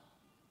plaka.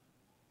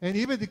 And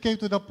even it came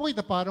to the point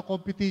na parang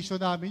competition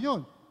namin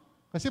yun.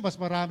 Kasi mas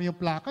marami yung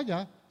plaka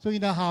niya, so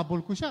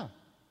inahabol ko siya.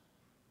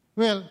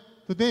 Well,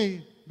 today,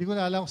 hindi ko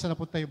na alam kung saan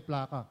napunta yung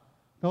plaka.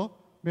 No?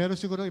 Meron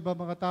siguro ibang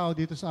mga tao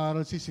dito sa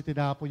RLCC,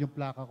 tinapon yung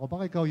plaka ko.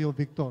 Baka ikaw yung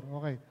Victor.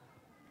 Okay.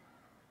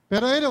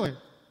 Pero anyway,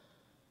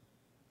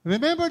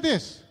 remember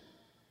this.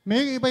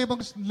 May iba-ibang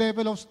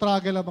level of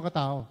struggle ang mga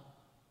tao.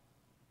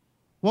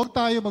 Huwag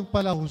tayo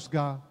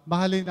magpalahusga.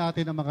 Mahalin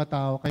natin ang mga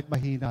tao kahit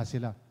mahina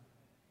sila.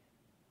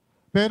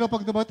 Pero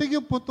pag dumating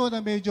yung punto na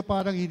medyo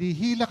parang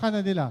hinihila ka na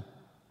nila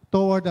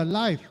toward a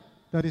life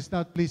that is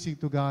not pleasing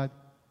to God,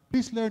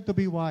 please learn to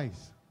be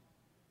wise.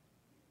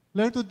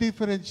 Learn to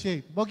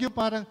differentiate. Huwag yung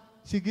parang,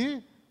 sige,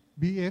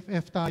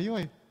 BFF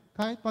tayo eh.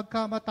 Kahit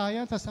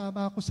magkamatayan,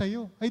 sasama ako sa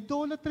iyo.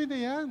 Idolatry na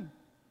yan.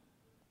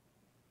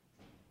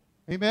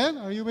 Amen?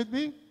 Are you with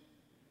me?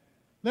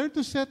 Learn to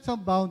set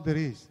some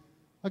boundaries.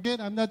 Again,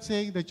 I'm not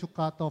saying that you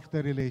cut off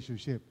the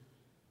relationship.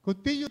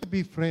 Continue to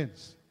be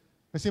friends.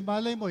 Kasi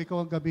malay mo,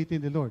 ikaw ang gamitin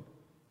ni Lord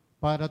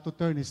para to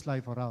turn His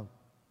life around.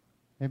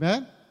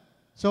 Amen?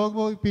 So, huwag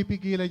mo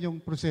pipigilan yung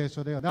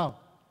proseso na yun. Now,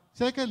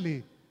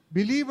 secondly,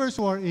 believers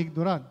who are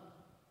ignorant.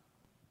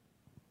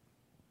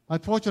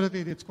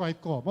 Unfortunately, it's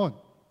quite common.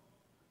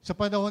 Sa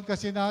panahon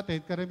kasi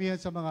natin, karamihan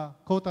sa mga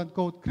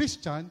quote-unquote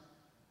Christian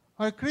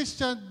are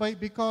Christian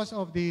because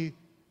of the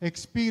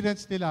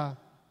experience nila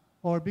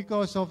or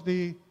because of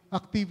the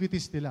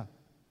activities nila.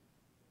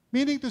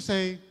 Meaning to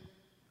say,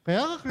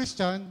 kaya ka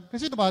Christian,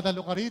 kasi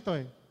dumadalo ka rito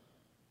eh.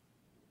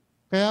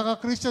 Kaya ka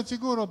Christian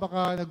siguro,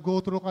 baka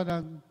nag-go through ka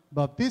ng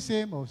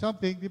baptism or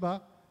something, di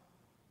ba?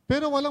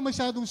 Pero walang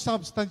masyadong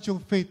substance yung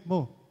faith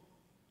mo.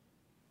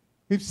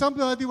 If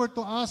somebody were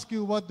to ask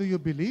you, what do you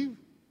believe?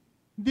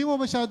 Hindi mo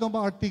masyadong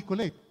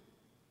ma-articulate.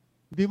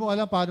 Hindi mo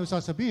alam paano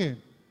sasabihin.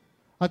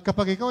 At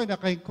kapag ikaw ay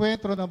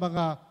nakainkwentro ng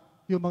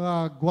yung mga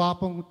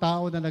gwapong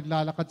tao na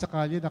naglalakad sa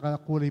kalye,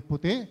 nakakulay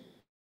puti,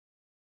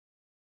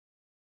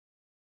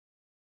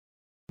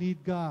 need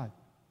God.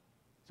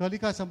 So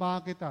halika,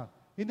 samahan kita.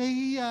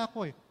 Nahihiya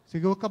ako eh.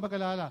 Sige, huwag ka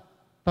mag-alala.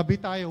 Tabi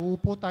tayo,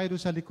 uupo tayo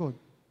doon sa likod.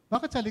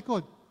 Bakit sa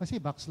likod? Kasi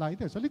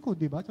backslider. Sa likod,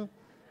 di ba? So,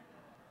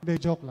 hindi,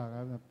 joke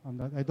lang.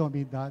 I don't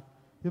mean that.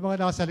 Yung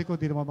mga nasa likod,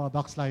 di naman mga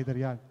backslider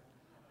yan.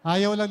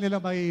 Ayaw lang nila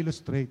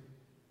mai-illustrate.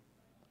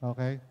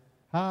 Okay?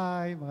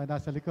 Hi, mga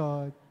nasa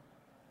likod.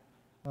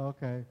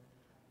 Okay.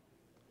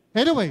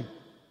 Anyway,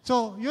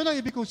 so, yun ang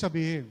ibig kong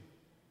sabihin.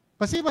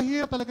 Kasi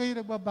mahirap talaga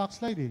yung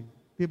nagbabackslide eh.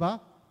 Di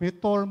ba? May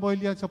turmoil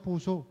yan sa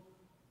puso.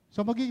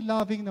 So, maging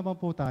loving naman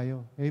po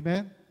tayo.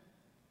 Amen?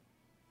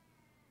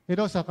 You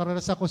know, sa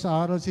karanasan ko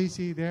sa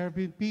RLCC, there have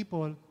been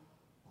people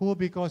who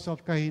because of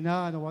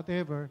kahinaan or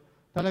whatever,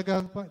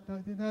 talagang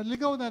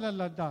naligaw na ng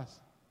landas.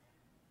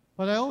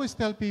 But I always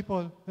tell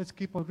people, let's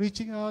keep on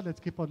reaching out,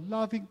 let's keep on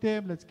loving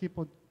them, let's keep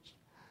on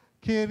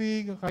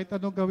caring, kahit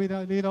anong gawin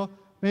na, you know,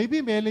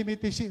 maybe may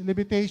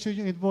limitation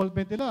yung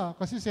involvement nila.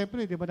 Kasi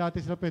siyempre, di ba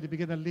natin sila pwede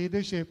bigyan ng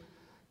leadership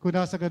kung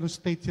nasa ganun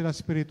state sila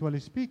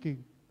spiritually speaking.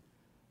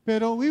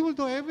 Pero we will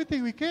do everything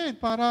we can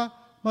para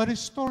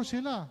ma-restore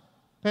sila.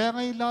 Kaya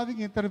ngayon loving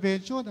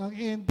intervention, ang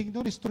ending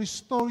doon is to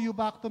restore you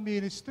back to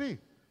ministry.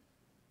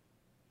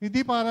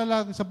 Hindi para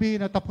lang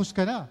sabihin na tapos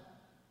ka na.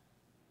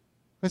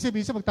 Kasi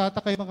minsan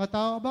magtataka yung mga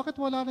tao, bakit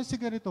wala na si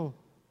ganito?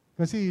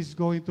 Kasi he's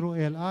going through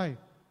LI.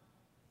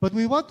 But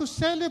we want to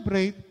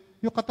celebrate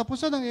yung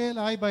katapusan ng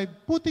LI by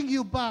putting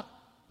you back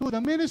to the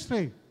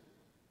ministry.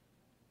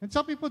 And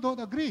some people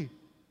don't agree.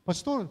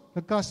 Pastor,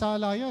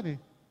 nagkasala yan eh.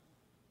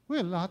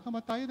 Well, lahat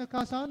naman tayo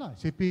nagkasala.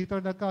 Si Peter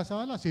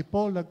nagkasala, si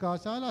Paul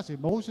nagkasala, si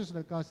Moses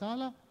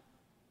nagkasala.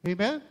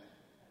 Amen?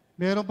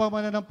 Meron bang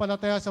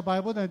mananampalataya sa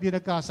Bible na hindi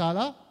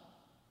nagkasala?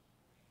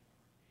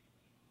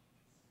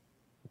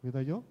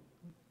 Kita nyo?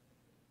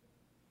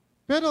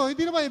 Pero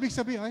hindi naman ibig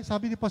sabihin, ay,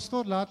 sabi ni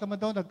Pastor, lahat naman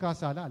daw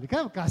nagkasala.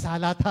 Halika,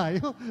 magkasala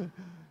tayo.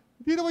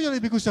 Hindi naman yun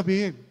ibig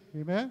sabihin.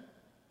 Amen?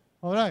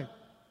 Alright.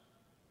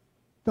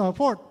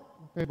 Fourth,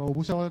 okay,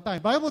 maubusan ko ng time.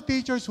 Bible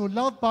teachers who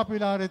love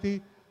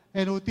popularity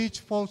and who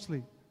teach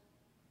falsely.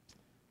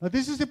 Now,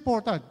 this is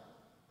important.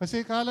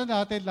 Kasi kala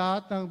natin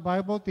lahat ng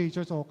Bible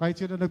teachers o kahit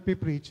sino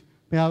nagpipreach,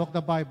 may hawak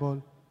na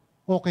Bible,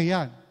 okay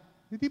yan.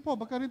 Hindi po,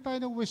 magkaroon tayo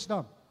ng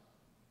wisdom.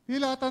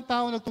 Hindi lahat ng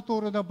tao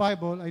nagtuturo ng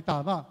Bible ay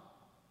tama.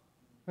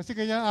 Kasi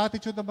ganyan ang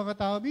attitude ng mga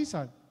tao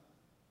minsan.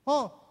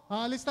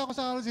 Aalis na ako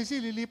sa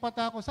RCC, lilipat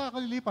na ako. Saan ako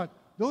lilipat?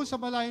 Doon sa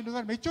malayong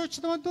lugar. May church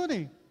naman doon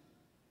eh.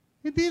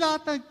 Hindi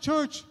lahat ng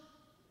church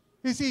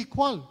is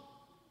equal.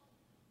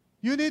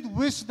 You need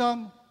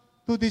wisdom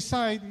to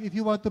decide if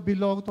you want to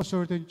belong to a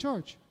certain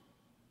church.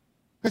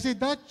 Kasi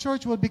that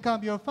church will become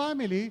your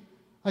family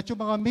at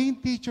yung mga main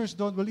teachers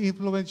doon will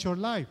influence your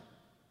life.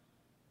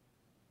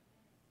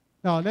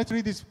 Now, let's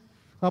read this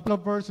couple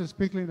of verses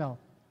quickly now.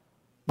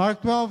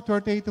 Mark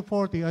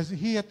 12:38-40.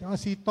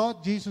 As he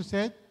taught, Jesus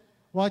said,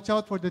 "Watch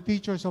out for the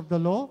teachers of the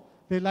law.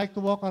 They like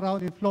to walk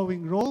around in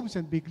flowing robes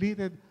and be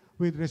greeted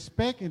with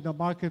respect in the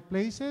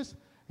marketplaces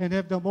and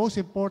have the most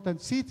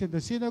important seats in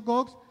the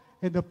synagogues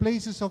and the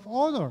places of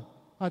honor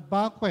at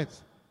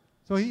banquets."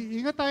 So,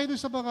 ingat tayo doon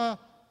sa mga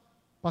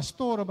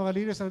pastor o mga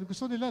leaders na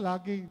gusto nila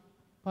laging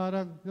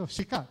parang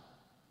sikat.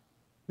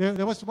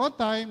 There was one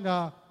time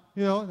na,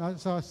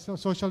 sa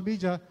social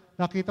media,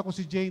 nakita ko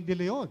si Jane De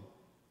Leon.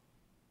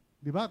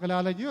 Di ba?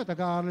 Kalala niyo yun,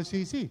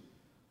 taga-RCC.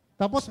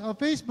 Tapos, ang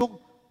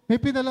Facebook,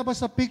 may pinalabas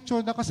sa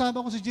picture na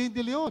kasama ko si Jane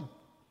De Leon.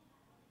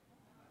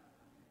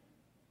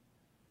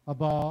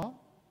 Aba?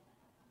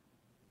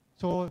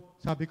 So,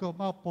 sabi ko,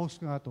 ma-post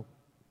nga to.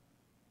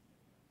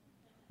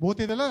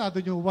 Buti na lang,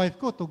 nandun yung wife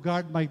ko to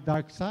guard my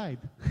dark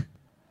side.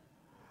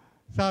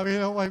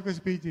 Sabi ng wife ko si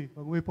PG,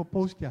 pag may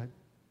po-post yan,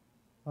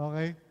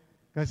 okay?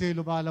 Kasi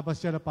lumalabas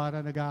siya na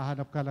para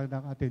naghahanap ka lang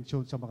ng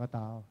atensyon sa mga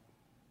tao.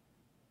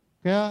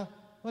 Kaya,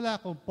 wala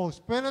akong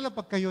post. Pero lang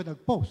pag kayo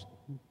nag-post,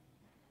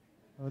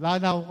 wala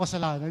na akong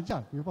kasalanan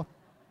dyan. Di ba?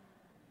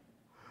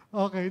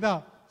 Okay,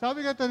 now,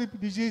 sabi nga ito ni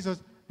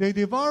Jesus, "They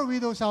devour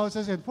widows'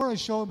 houses and for a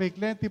show make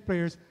lengthy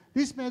prayers.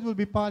 These men will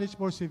be punished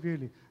more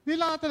severely." Hindi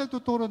lahat na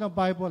nagtuturo ng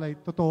Bible ay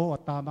totoo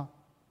at tama.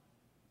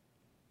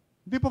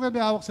 Hindi po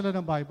kami hawak sila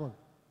ng Bible.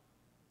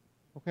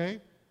 Okay?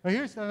 Now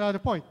here's another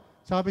point.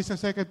 Sabi sa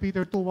 2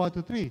 Peter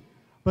 2:1-3,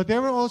 "But there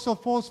were also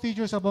false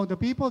teachers among the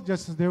people,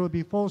 just as there will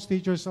be false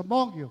teachers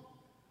among you."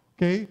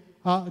 Okay?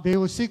 They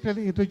will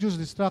secretly introduce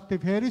destructive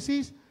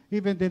heresies,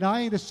 even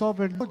denying the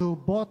sovereign Lord who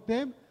bought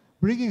them,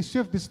 bringing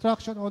swift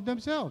destruction on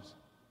themselves.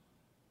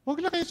 Huwag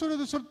lang kayo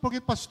sunod-sunod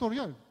pagkat pastor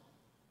yan.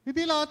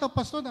 Hindi lahat ng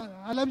pastor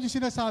alam niyo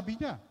sinasabi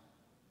niya.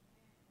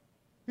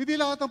 Hindi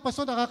lahat ng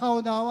pastor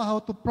nakakaunawa how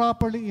to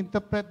properly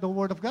interpret the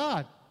Word of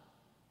God.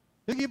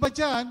 Yung iba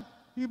dyan,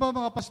 yung iba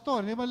mga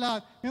pastor, yung iba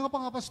lahat, yung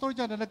mga pastor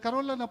dyan na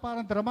nagkaroon lang ng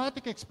parang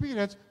dramatic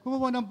experience,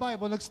 kumuha ng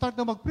Bible, nag-start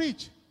na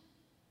mag-preach.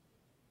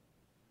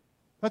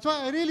 That's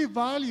why I really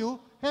value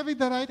having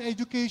the right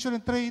education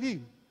and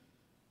training.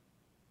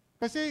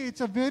 Kasi it's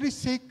a very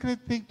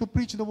sacred thing to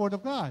preach the Word of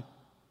God.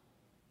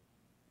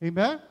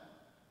 Amen?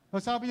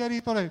 So sabi niya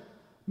rito rin,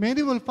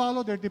 "Many will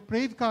follow their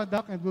depraved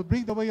conduct and will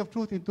bring the way of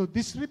truth into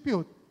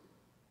disrepute.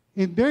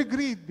 In their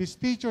greed, these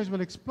teachers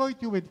will exploit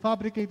you with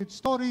fabricated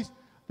stories.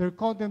 Their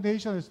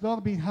condemnation has long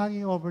been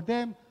hanging over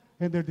them,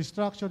 and their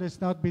destruction has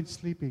not been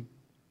sleeping."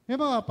 May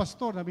mga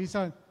pastor na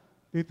minsan,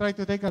 they try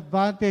to take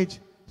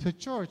advantage sa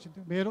church.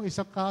 Mayroong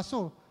isang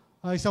kaso,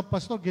 isang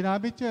pastor,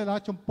 ginamit niya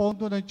lahat yung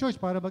pondo ng church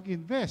para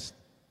mag-invest.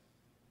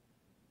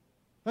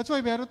 That's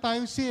why meron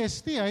tayong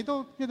CST.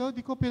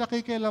 Di ko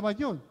pinakikialaman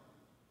yun.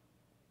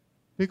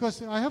 Because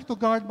I have to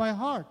guard my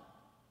heart.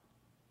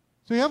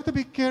 So you have to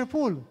be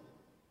careful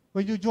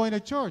when you join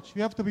a church.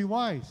 You have to be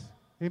wise.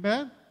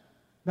 Amen?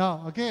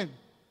 Now, again,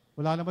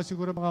 wala naman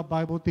siguro mga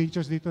Bible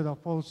teachers dito na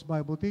false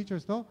Bible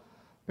teachers, no?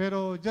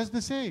 Pero just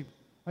the same,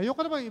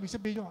 ayoko naman, ibig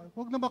sabihin nyo,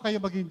 huwag naman kayo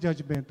maging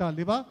judgmental,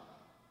 di ba?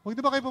 Huwag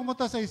naman kayo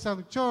pumunta sa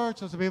isang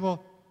church, so sabihin mo,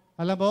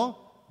 alam mo,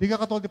 di ka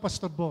katulad ni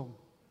Pastor Bong,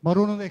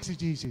 marunong na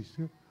exegesis.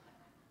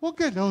 Huwag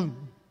ganun.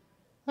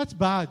 That's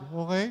bad,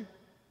 okay?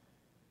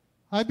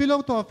 I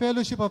belong to a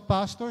fellowship of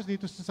pastors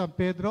dito sa San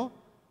Pedro.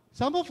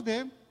 Some of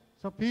them,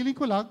 sa feeling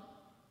ko lang,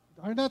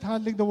 are not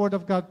handling the Word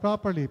of God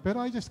properly, pero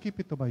I just keep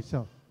it to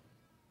myself.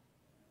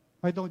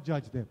 I don't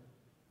judge them.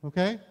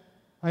 Okay?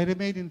 I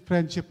remain in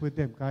friendship with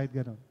them, kahit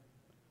ganon.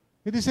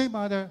 In the same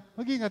manner,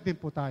 mag-ingat din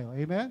po tayo.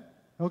 Amen?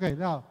 Okay,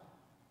 now,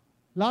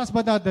 last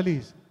but not the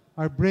least,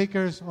 are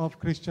breakers of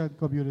Christian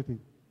community.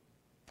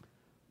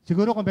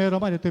 Siguro kung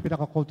meron man, ito yung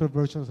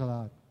pinaka-controversial sa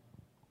lahat.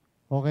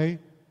 Okay?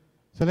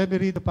 So let me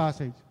read the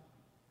passage.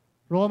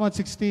 Romans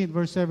 16,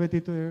 verse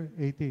 17 to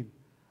 18.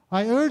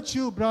 I urge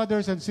you,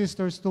 brothers and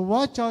sisters, to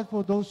watch out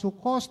for those who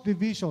cause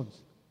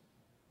divisions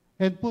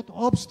and put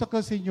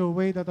obstacles in your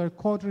way that are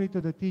contrary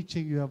to the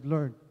teaching you have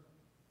learned.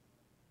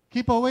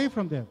 Keep away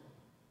from them.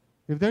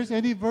 If there's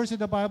any verse in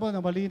the Bible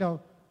na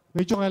malinaw,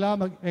 medyo kailangan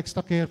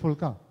mag-extra careful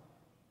ka.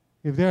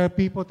 If there are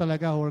people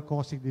talaga who are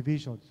causing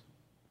divisions.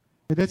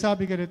 And then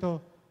sabi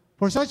ganito,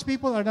 for such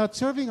people are not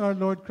serving our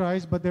Lord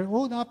Christ, but their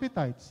own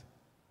appetites.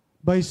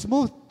 By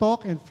smooth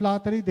talk and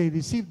flattery, they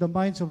deceive the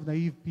minds of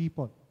naive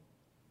people.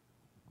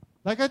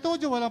 Like I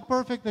told you, walang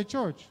perfect na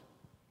church.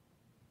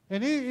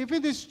 And if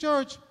in this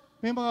church,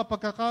 may mga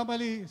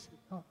pagkakamali,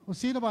 kung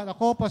sino man,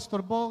 ako,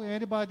 Pastor Bong,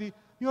 anybody,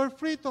 you're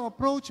free to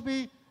approach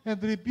me and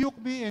rebuke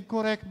me and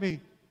correct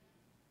me.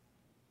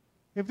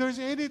 If there's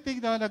anything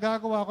na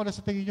nagagawa ko na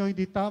sa tingin nyo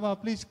hindi tama,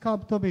 please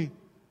come to me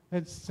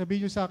and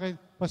sabihin nyo sa akin,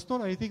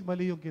 Pastor, I think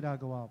mali yung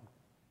ginagawa mo.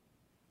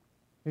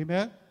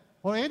 Amen?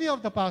 Or any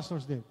of the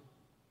pastors did.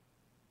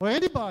 Or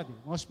anybody,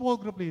 mga small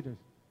group leaders.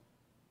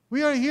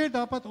 We are here,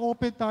 dapat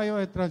open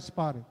tayo and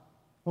transparent.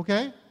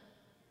 Okay?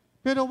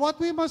 Pero what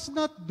we must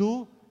not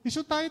do is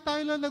yung tayo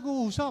lang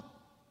nag-uusap.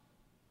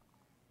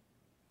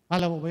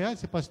 Alam mo ba yan?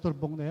 Si Pastor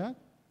Bong na yan?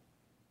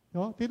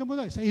 No? Tingnan mo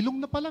lang, sa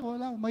ilong na pa lang,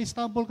 wala, may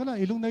stumble ka na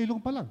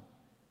ilong pa lang.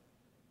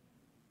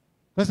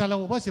 Tapos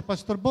alam mo ba, si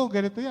Pastor Bong,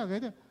 ganito yan,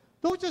 ganito.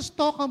 Don't just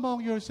talk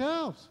among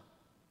yourselves.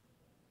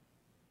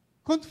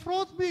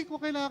 Confront me kung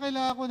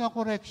kailangan ko ng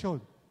correction.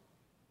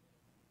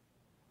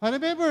 I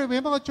remember,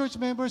 may mga church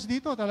members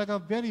dito, talaga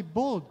very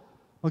bold.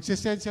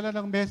 Magsisend sila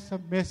ng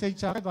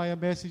message sa akin via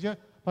messenger,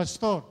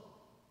 Pastor,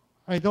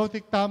 I don't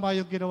think tama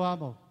yung ginawa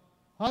mo.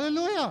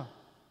 Hallelujah!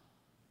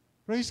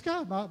 Praise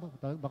God.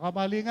 Baka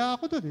mali nga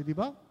ako doon, di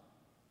ba?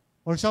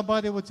 Or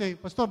somebody would say,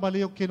 Pastor,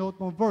 mali yung kinote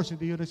mong verse,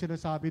 hindi yun ang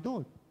sinasabi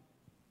doon.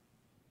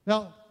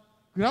 Now,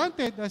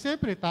 granted,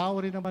 siyempre, tao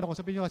rin naman ako.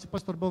 Sabihin nyo, si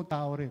Pastor Bong,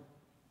 tao rin.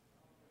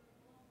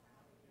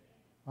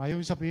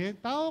 Ayaw yung sabihin,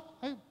 tao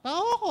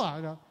ako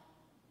ah.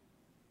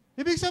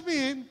 Ibig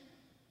sabihin,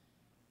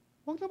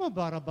 huwag naman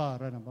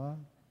bara-bara naman.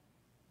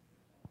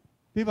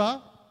 Di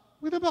ba?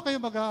 Huwag naman kayo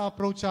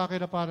mag-approach sa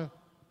akin na parang,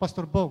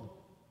 Pastor Bong,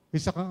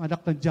 isa kang anak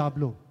ng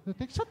Diablo.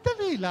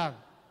 Sandali lang.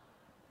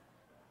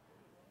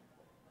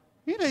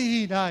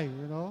 Hinay-hinay,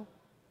 you know?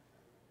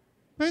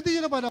 Pwede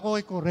nyo naman ako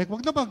i-correct.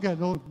 Huwag naman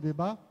ganun, di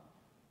ba?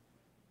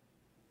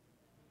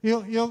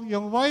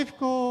 Yung wife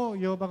ko,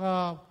 yung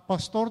mga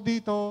pastor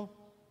dito,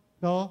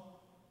 no?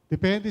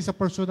 Depende sa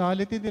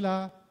personality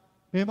nila.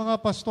 May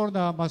mga pastor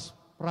na mas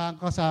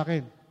prangka sa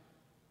akin.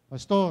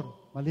 Pastor,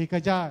 mali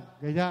ka dyan,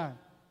 ganyan.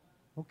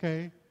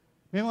 Okay.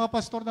 May mga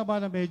pastor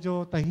naman na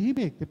medyo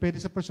tahimik. Depende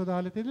sa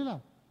personality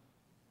nila.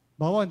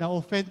 Bawa,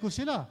 na-offend ko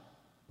sila.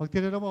 Pag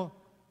tinanong mo,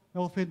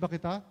 na-offend ba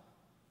kita?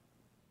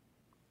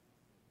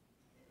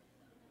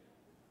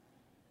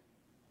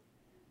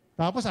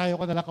 Tapos ayaw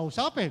ka nalang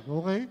kausapin.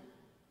 Okay?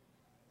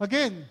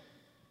 Again,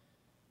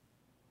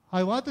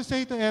 I want to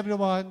say to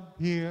everyone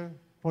here,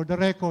 for the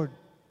record,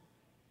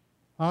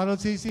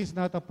 RLCC is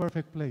not a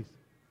perfect place.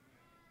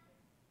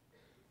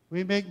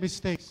 We make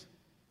mistakes.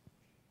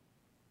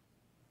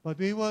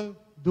 But we will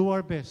do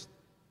our best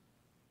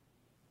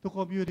to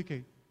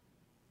communicate,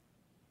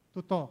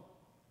 to talk,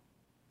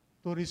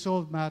 to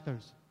resolve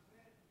matters.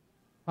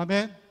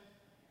 Amen?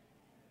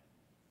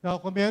 Now,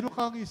 kung meron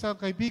kang isang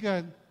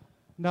kaibigan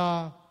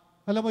na,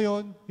 alam mo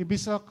yon,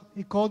 imbis na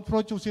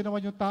i-confront yung sino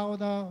man yung tao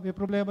na may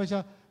problema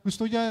siya,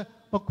 gusto niya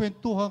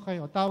magkwentuhan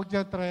kayo. Tawag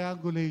diyan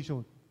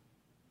triangulation.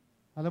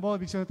 Alam mo,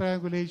 ibig sabihin ng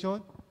triangulation?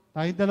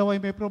 Tayong dalawa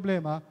yung may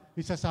problema,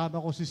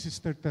 isasama ko si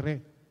Sister Tere.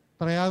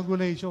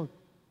 Triangulation.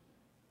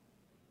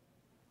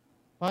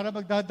 Para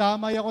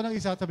magdadamay ako ng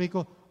isa, sabi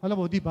ko, alam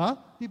mo, di ba?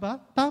 Di ba?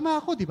 Tama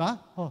ako, di ba?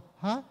 Oh,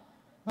 ha?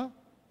 Ha?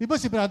 Di ba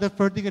si Brother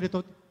Ferdy ganito?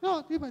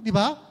 No, di ba? Di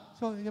ba?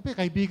 So,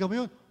 kaibigan mo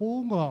yun.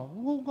 Oo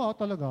nga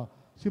talaga.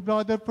 Si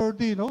Brother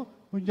Ferdy, no?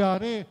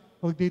 Kunyari,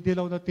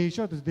 magdidilaw na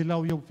t-shirt, tapos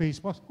dilaw yung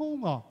face mask.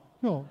 Oo nga.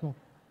 No.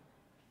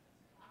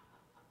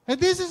 And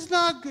this is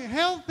not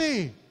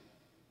healthy.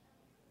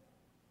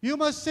 You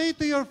must say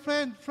to your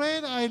friend,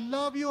 friend, I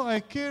love you, I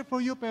care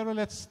for you, pero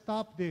let's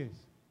stop this.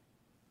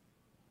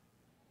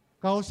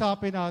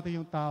 Kausapin natin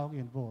yung taong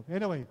involved.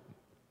 Anyway,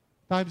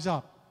 time's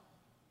up.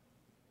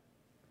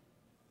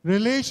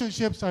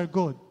 Relationships are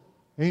good.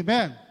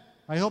 Amen.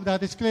 I hope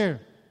that is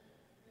clear.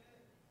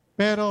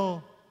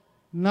 Pero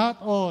not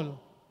all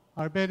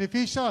are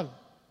beneficial.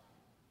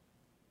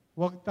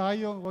 Wag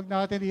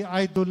natin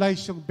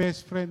i-idolize yung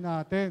best friend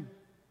natin.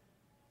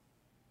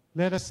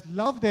 Let us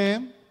love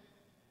them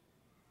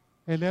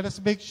and let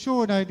us make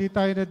sure na hindi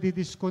tayo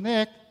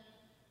na-disconnect,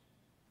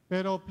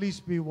 pero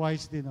please be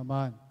wise din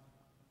naman.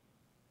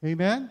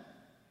 Amen?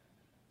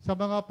 Sa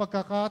mga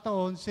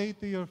pagkakataon, say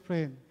to your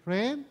friend,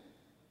 Friend,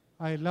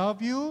 I love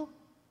you,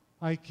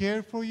 I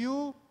care for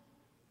you,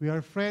 we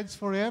are friends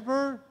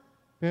forever,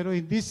 pero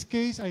in this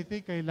case, I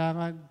think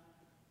kailangan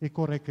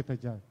i-correct kita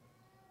dyan.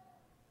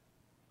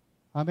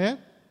 Amen?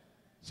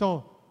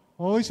 So,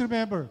 always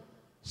remember,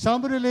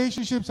 some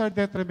relationships are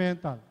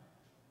detrimental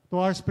to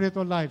our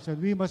spiritual lives, and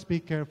we must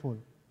be careful.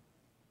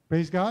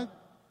 Praise God.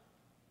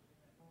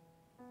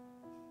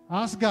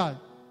 Ask God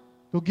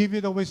to give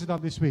you the wisdom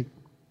this week.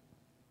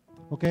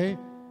 Okay?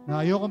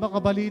 Na ayoko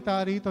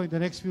makabalita rito in the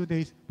next few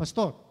days,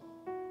 Pastor,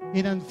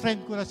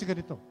 in-unfriend ko na si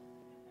ganito.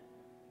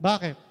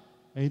 Bakit?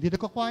 Eh, hindi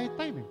nagko-quiet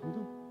time eh.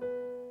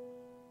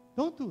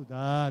 Don't do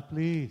that,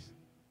 please.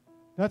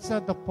 That's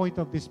not the point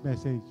of this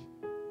message.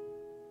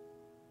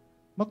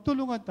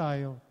 Magtulungan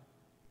tayo.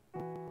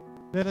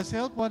 Let us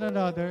help one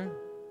another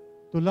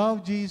to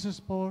love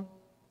Jesus more,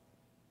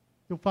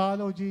 to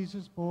follow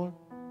Jesus more,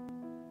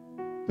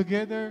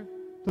 together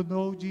to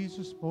know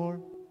Jesus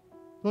more.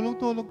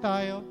 Tulong-tulong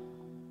tayo.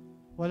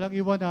 Walang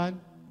iwanan.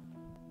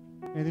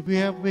 And if we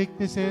have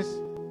weaknesses,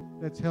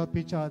 let's help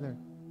each other.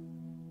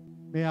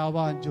 May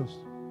awa ang Diyos.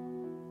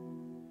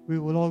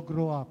 We will all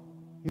grow up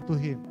into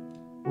Him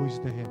who is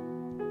the head.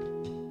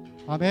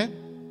 Amen?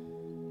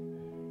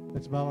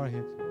 Let's bow our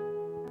heads.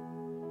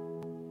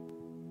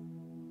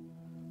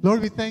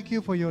 Lord, we thank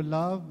you for your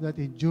love that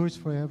endures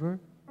forever.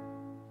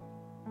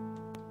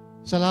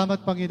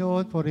 Salamat,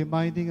 Panginoon, for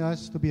reminding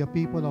us to be a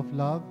people of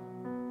love,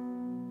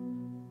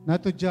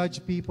 not to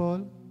judge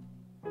people,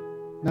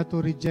 not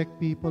to reject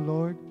people,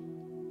 Lord,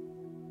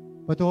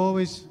 but to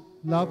always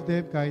love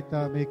them kahit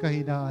may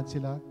kahinaan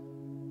sila.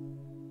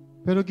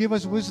 Pero give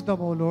us wisdom,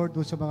 O Lord,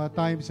 doon sa mga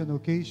times and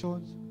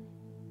occasions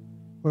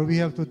where we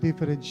have to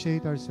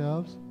differentiate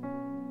ourselves,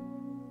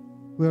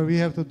 where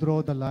we have to draw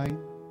the line.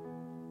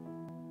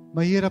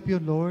 Mahirap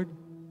yun, Lord.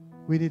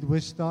 We need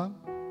wisdom.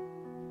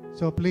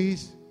 So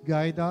please,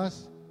 guide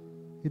us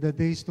in the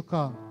days to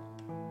come,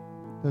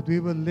 that we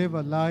will live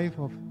a life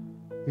of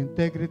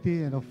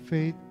integrity and of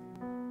faith,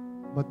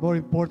 but more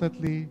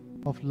importantly,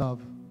 of love.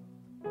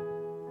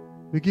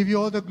 We give you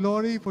all the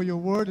glory for your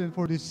word and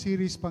for this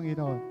series,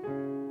 Panginoon,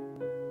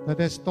 that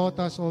has taught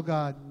us, O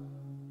God,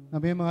 na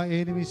may mga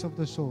enemies of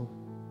the soul.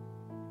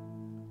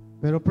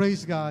 Pero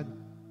praise God,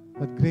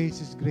 that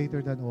grace is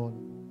greater than all.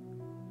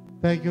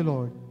 Thank you,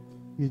 Lord.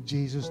 In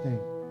Jesus' name.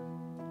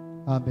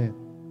 Amen.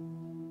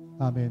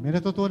 Amen. May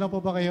natutunan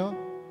po ba kayo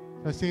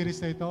sa series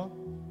na ito?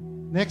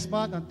 Next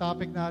month, ang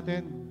topic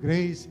natin,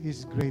 Grace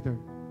is Greater.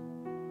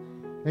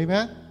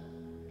 Amen?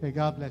 Okay,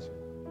 God bless you.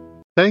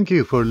 Thank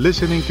you for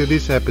listening to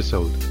this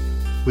episode.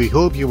 We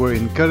hope you were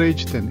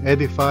encouraged and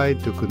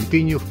edified to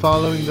continue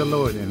following the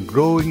Lord and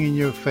growing in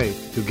your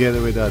faith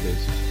together with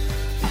others.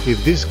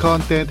 If this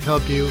content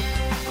helped you,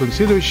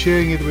 consider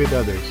sharing it with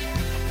others.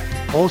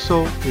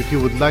 Also, if you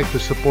would like to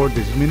support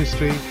this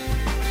ministry,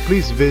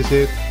 please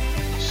visit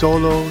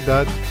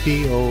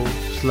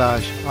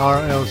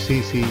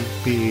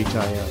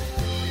solo.to/RLCCPHIL.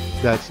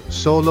 That's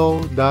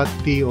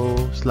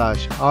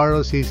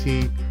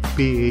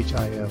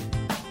solo.to/RLCCPHIL.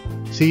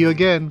 See you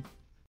again.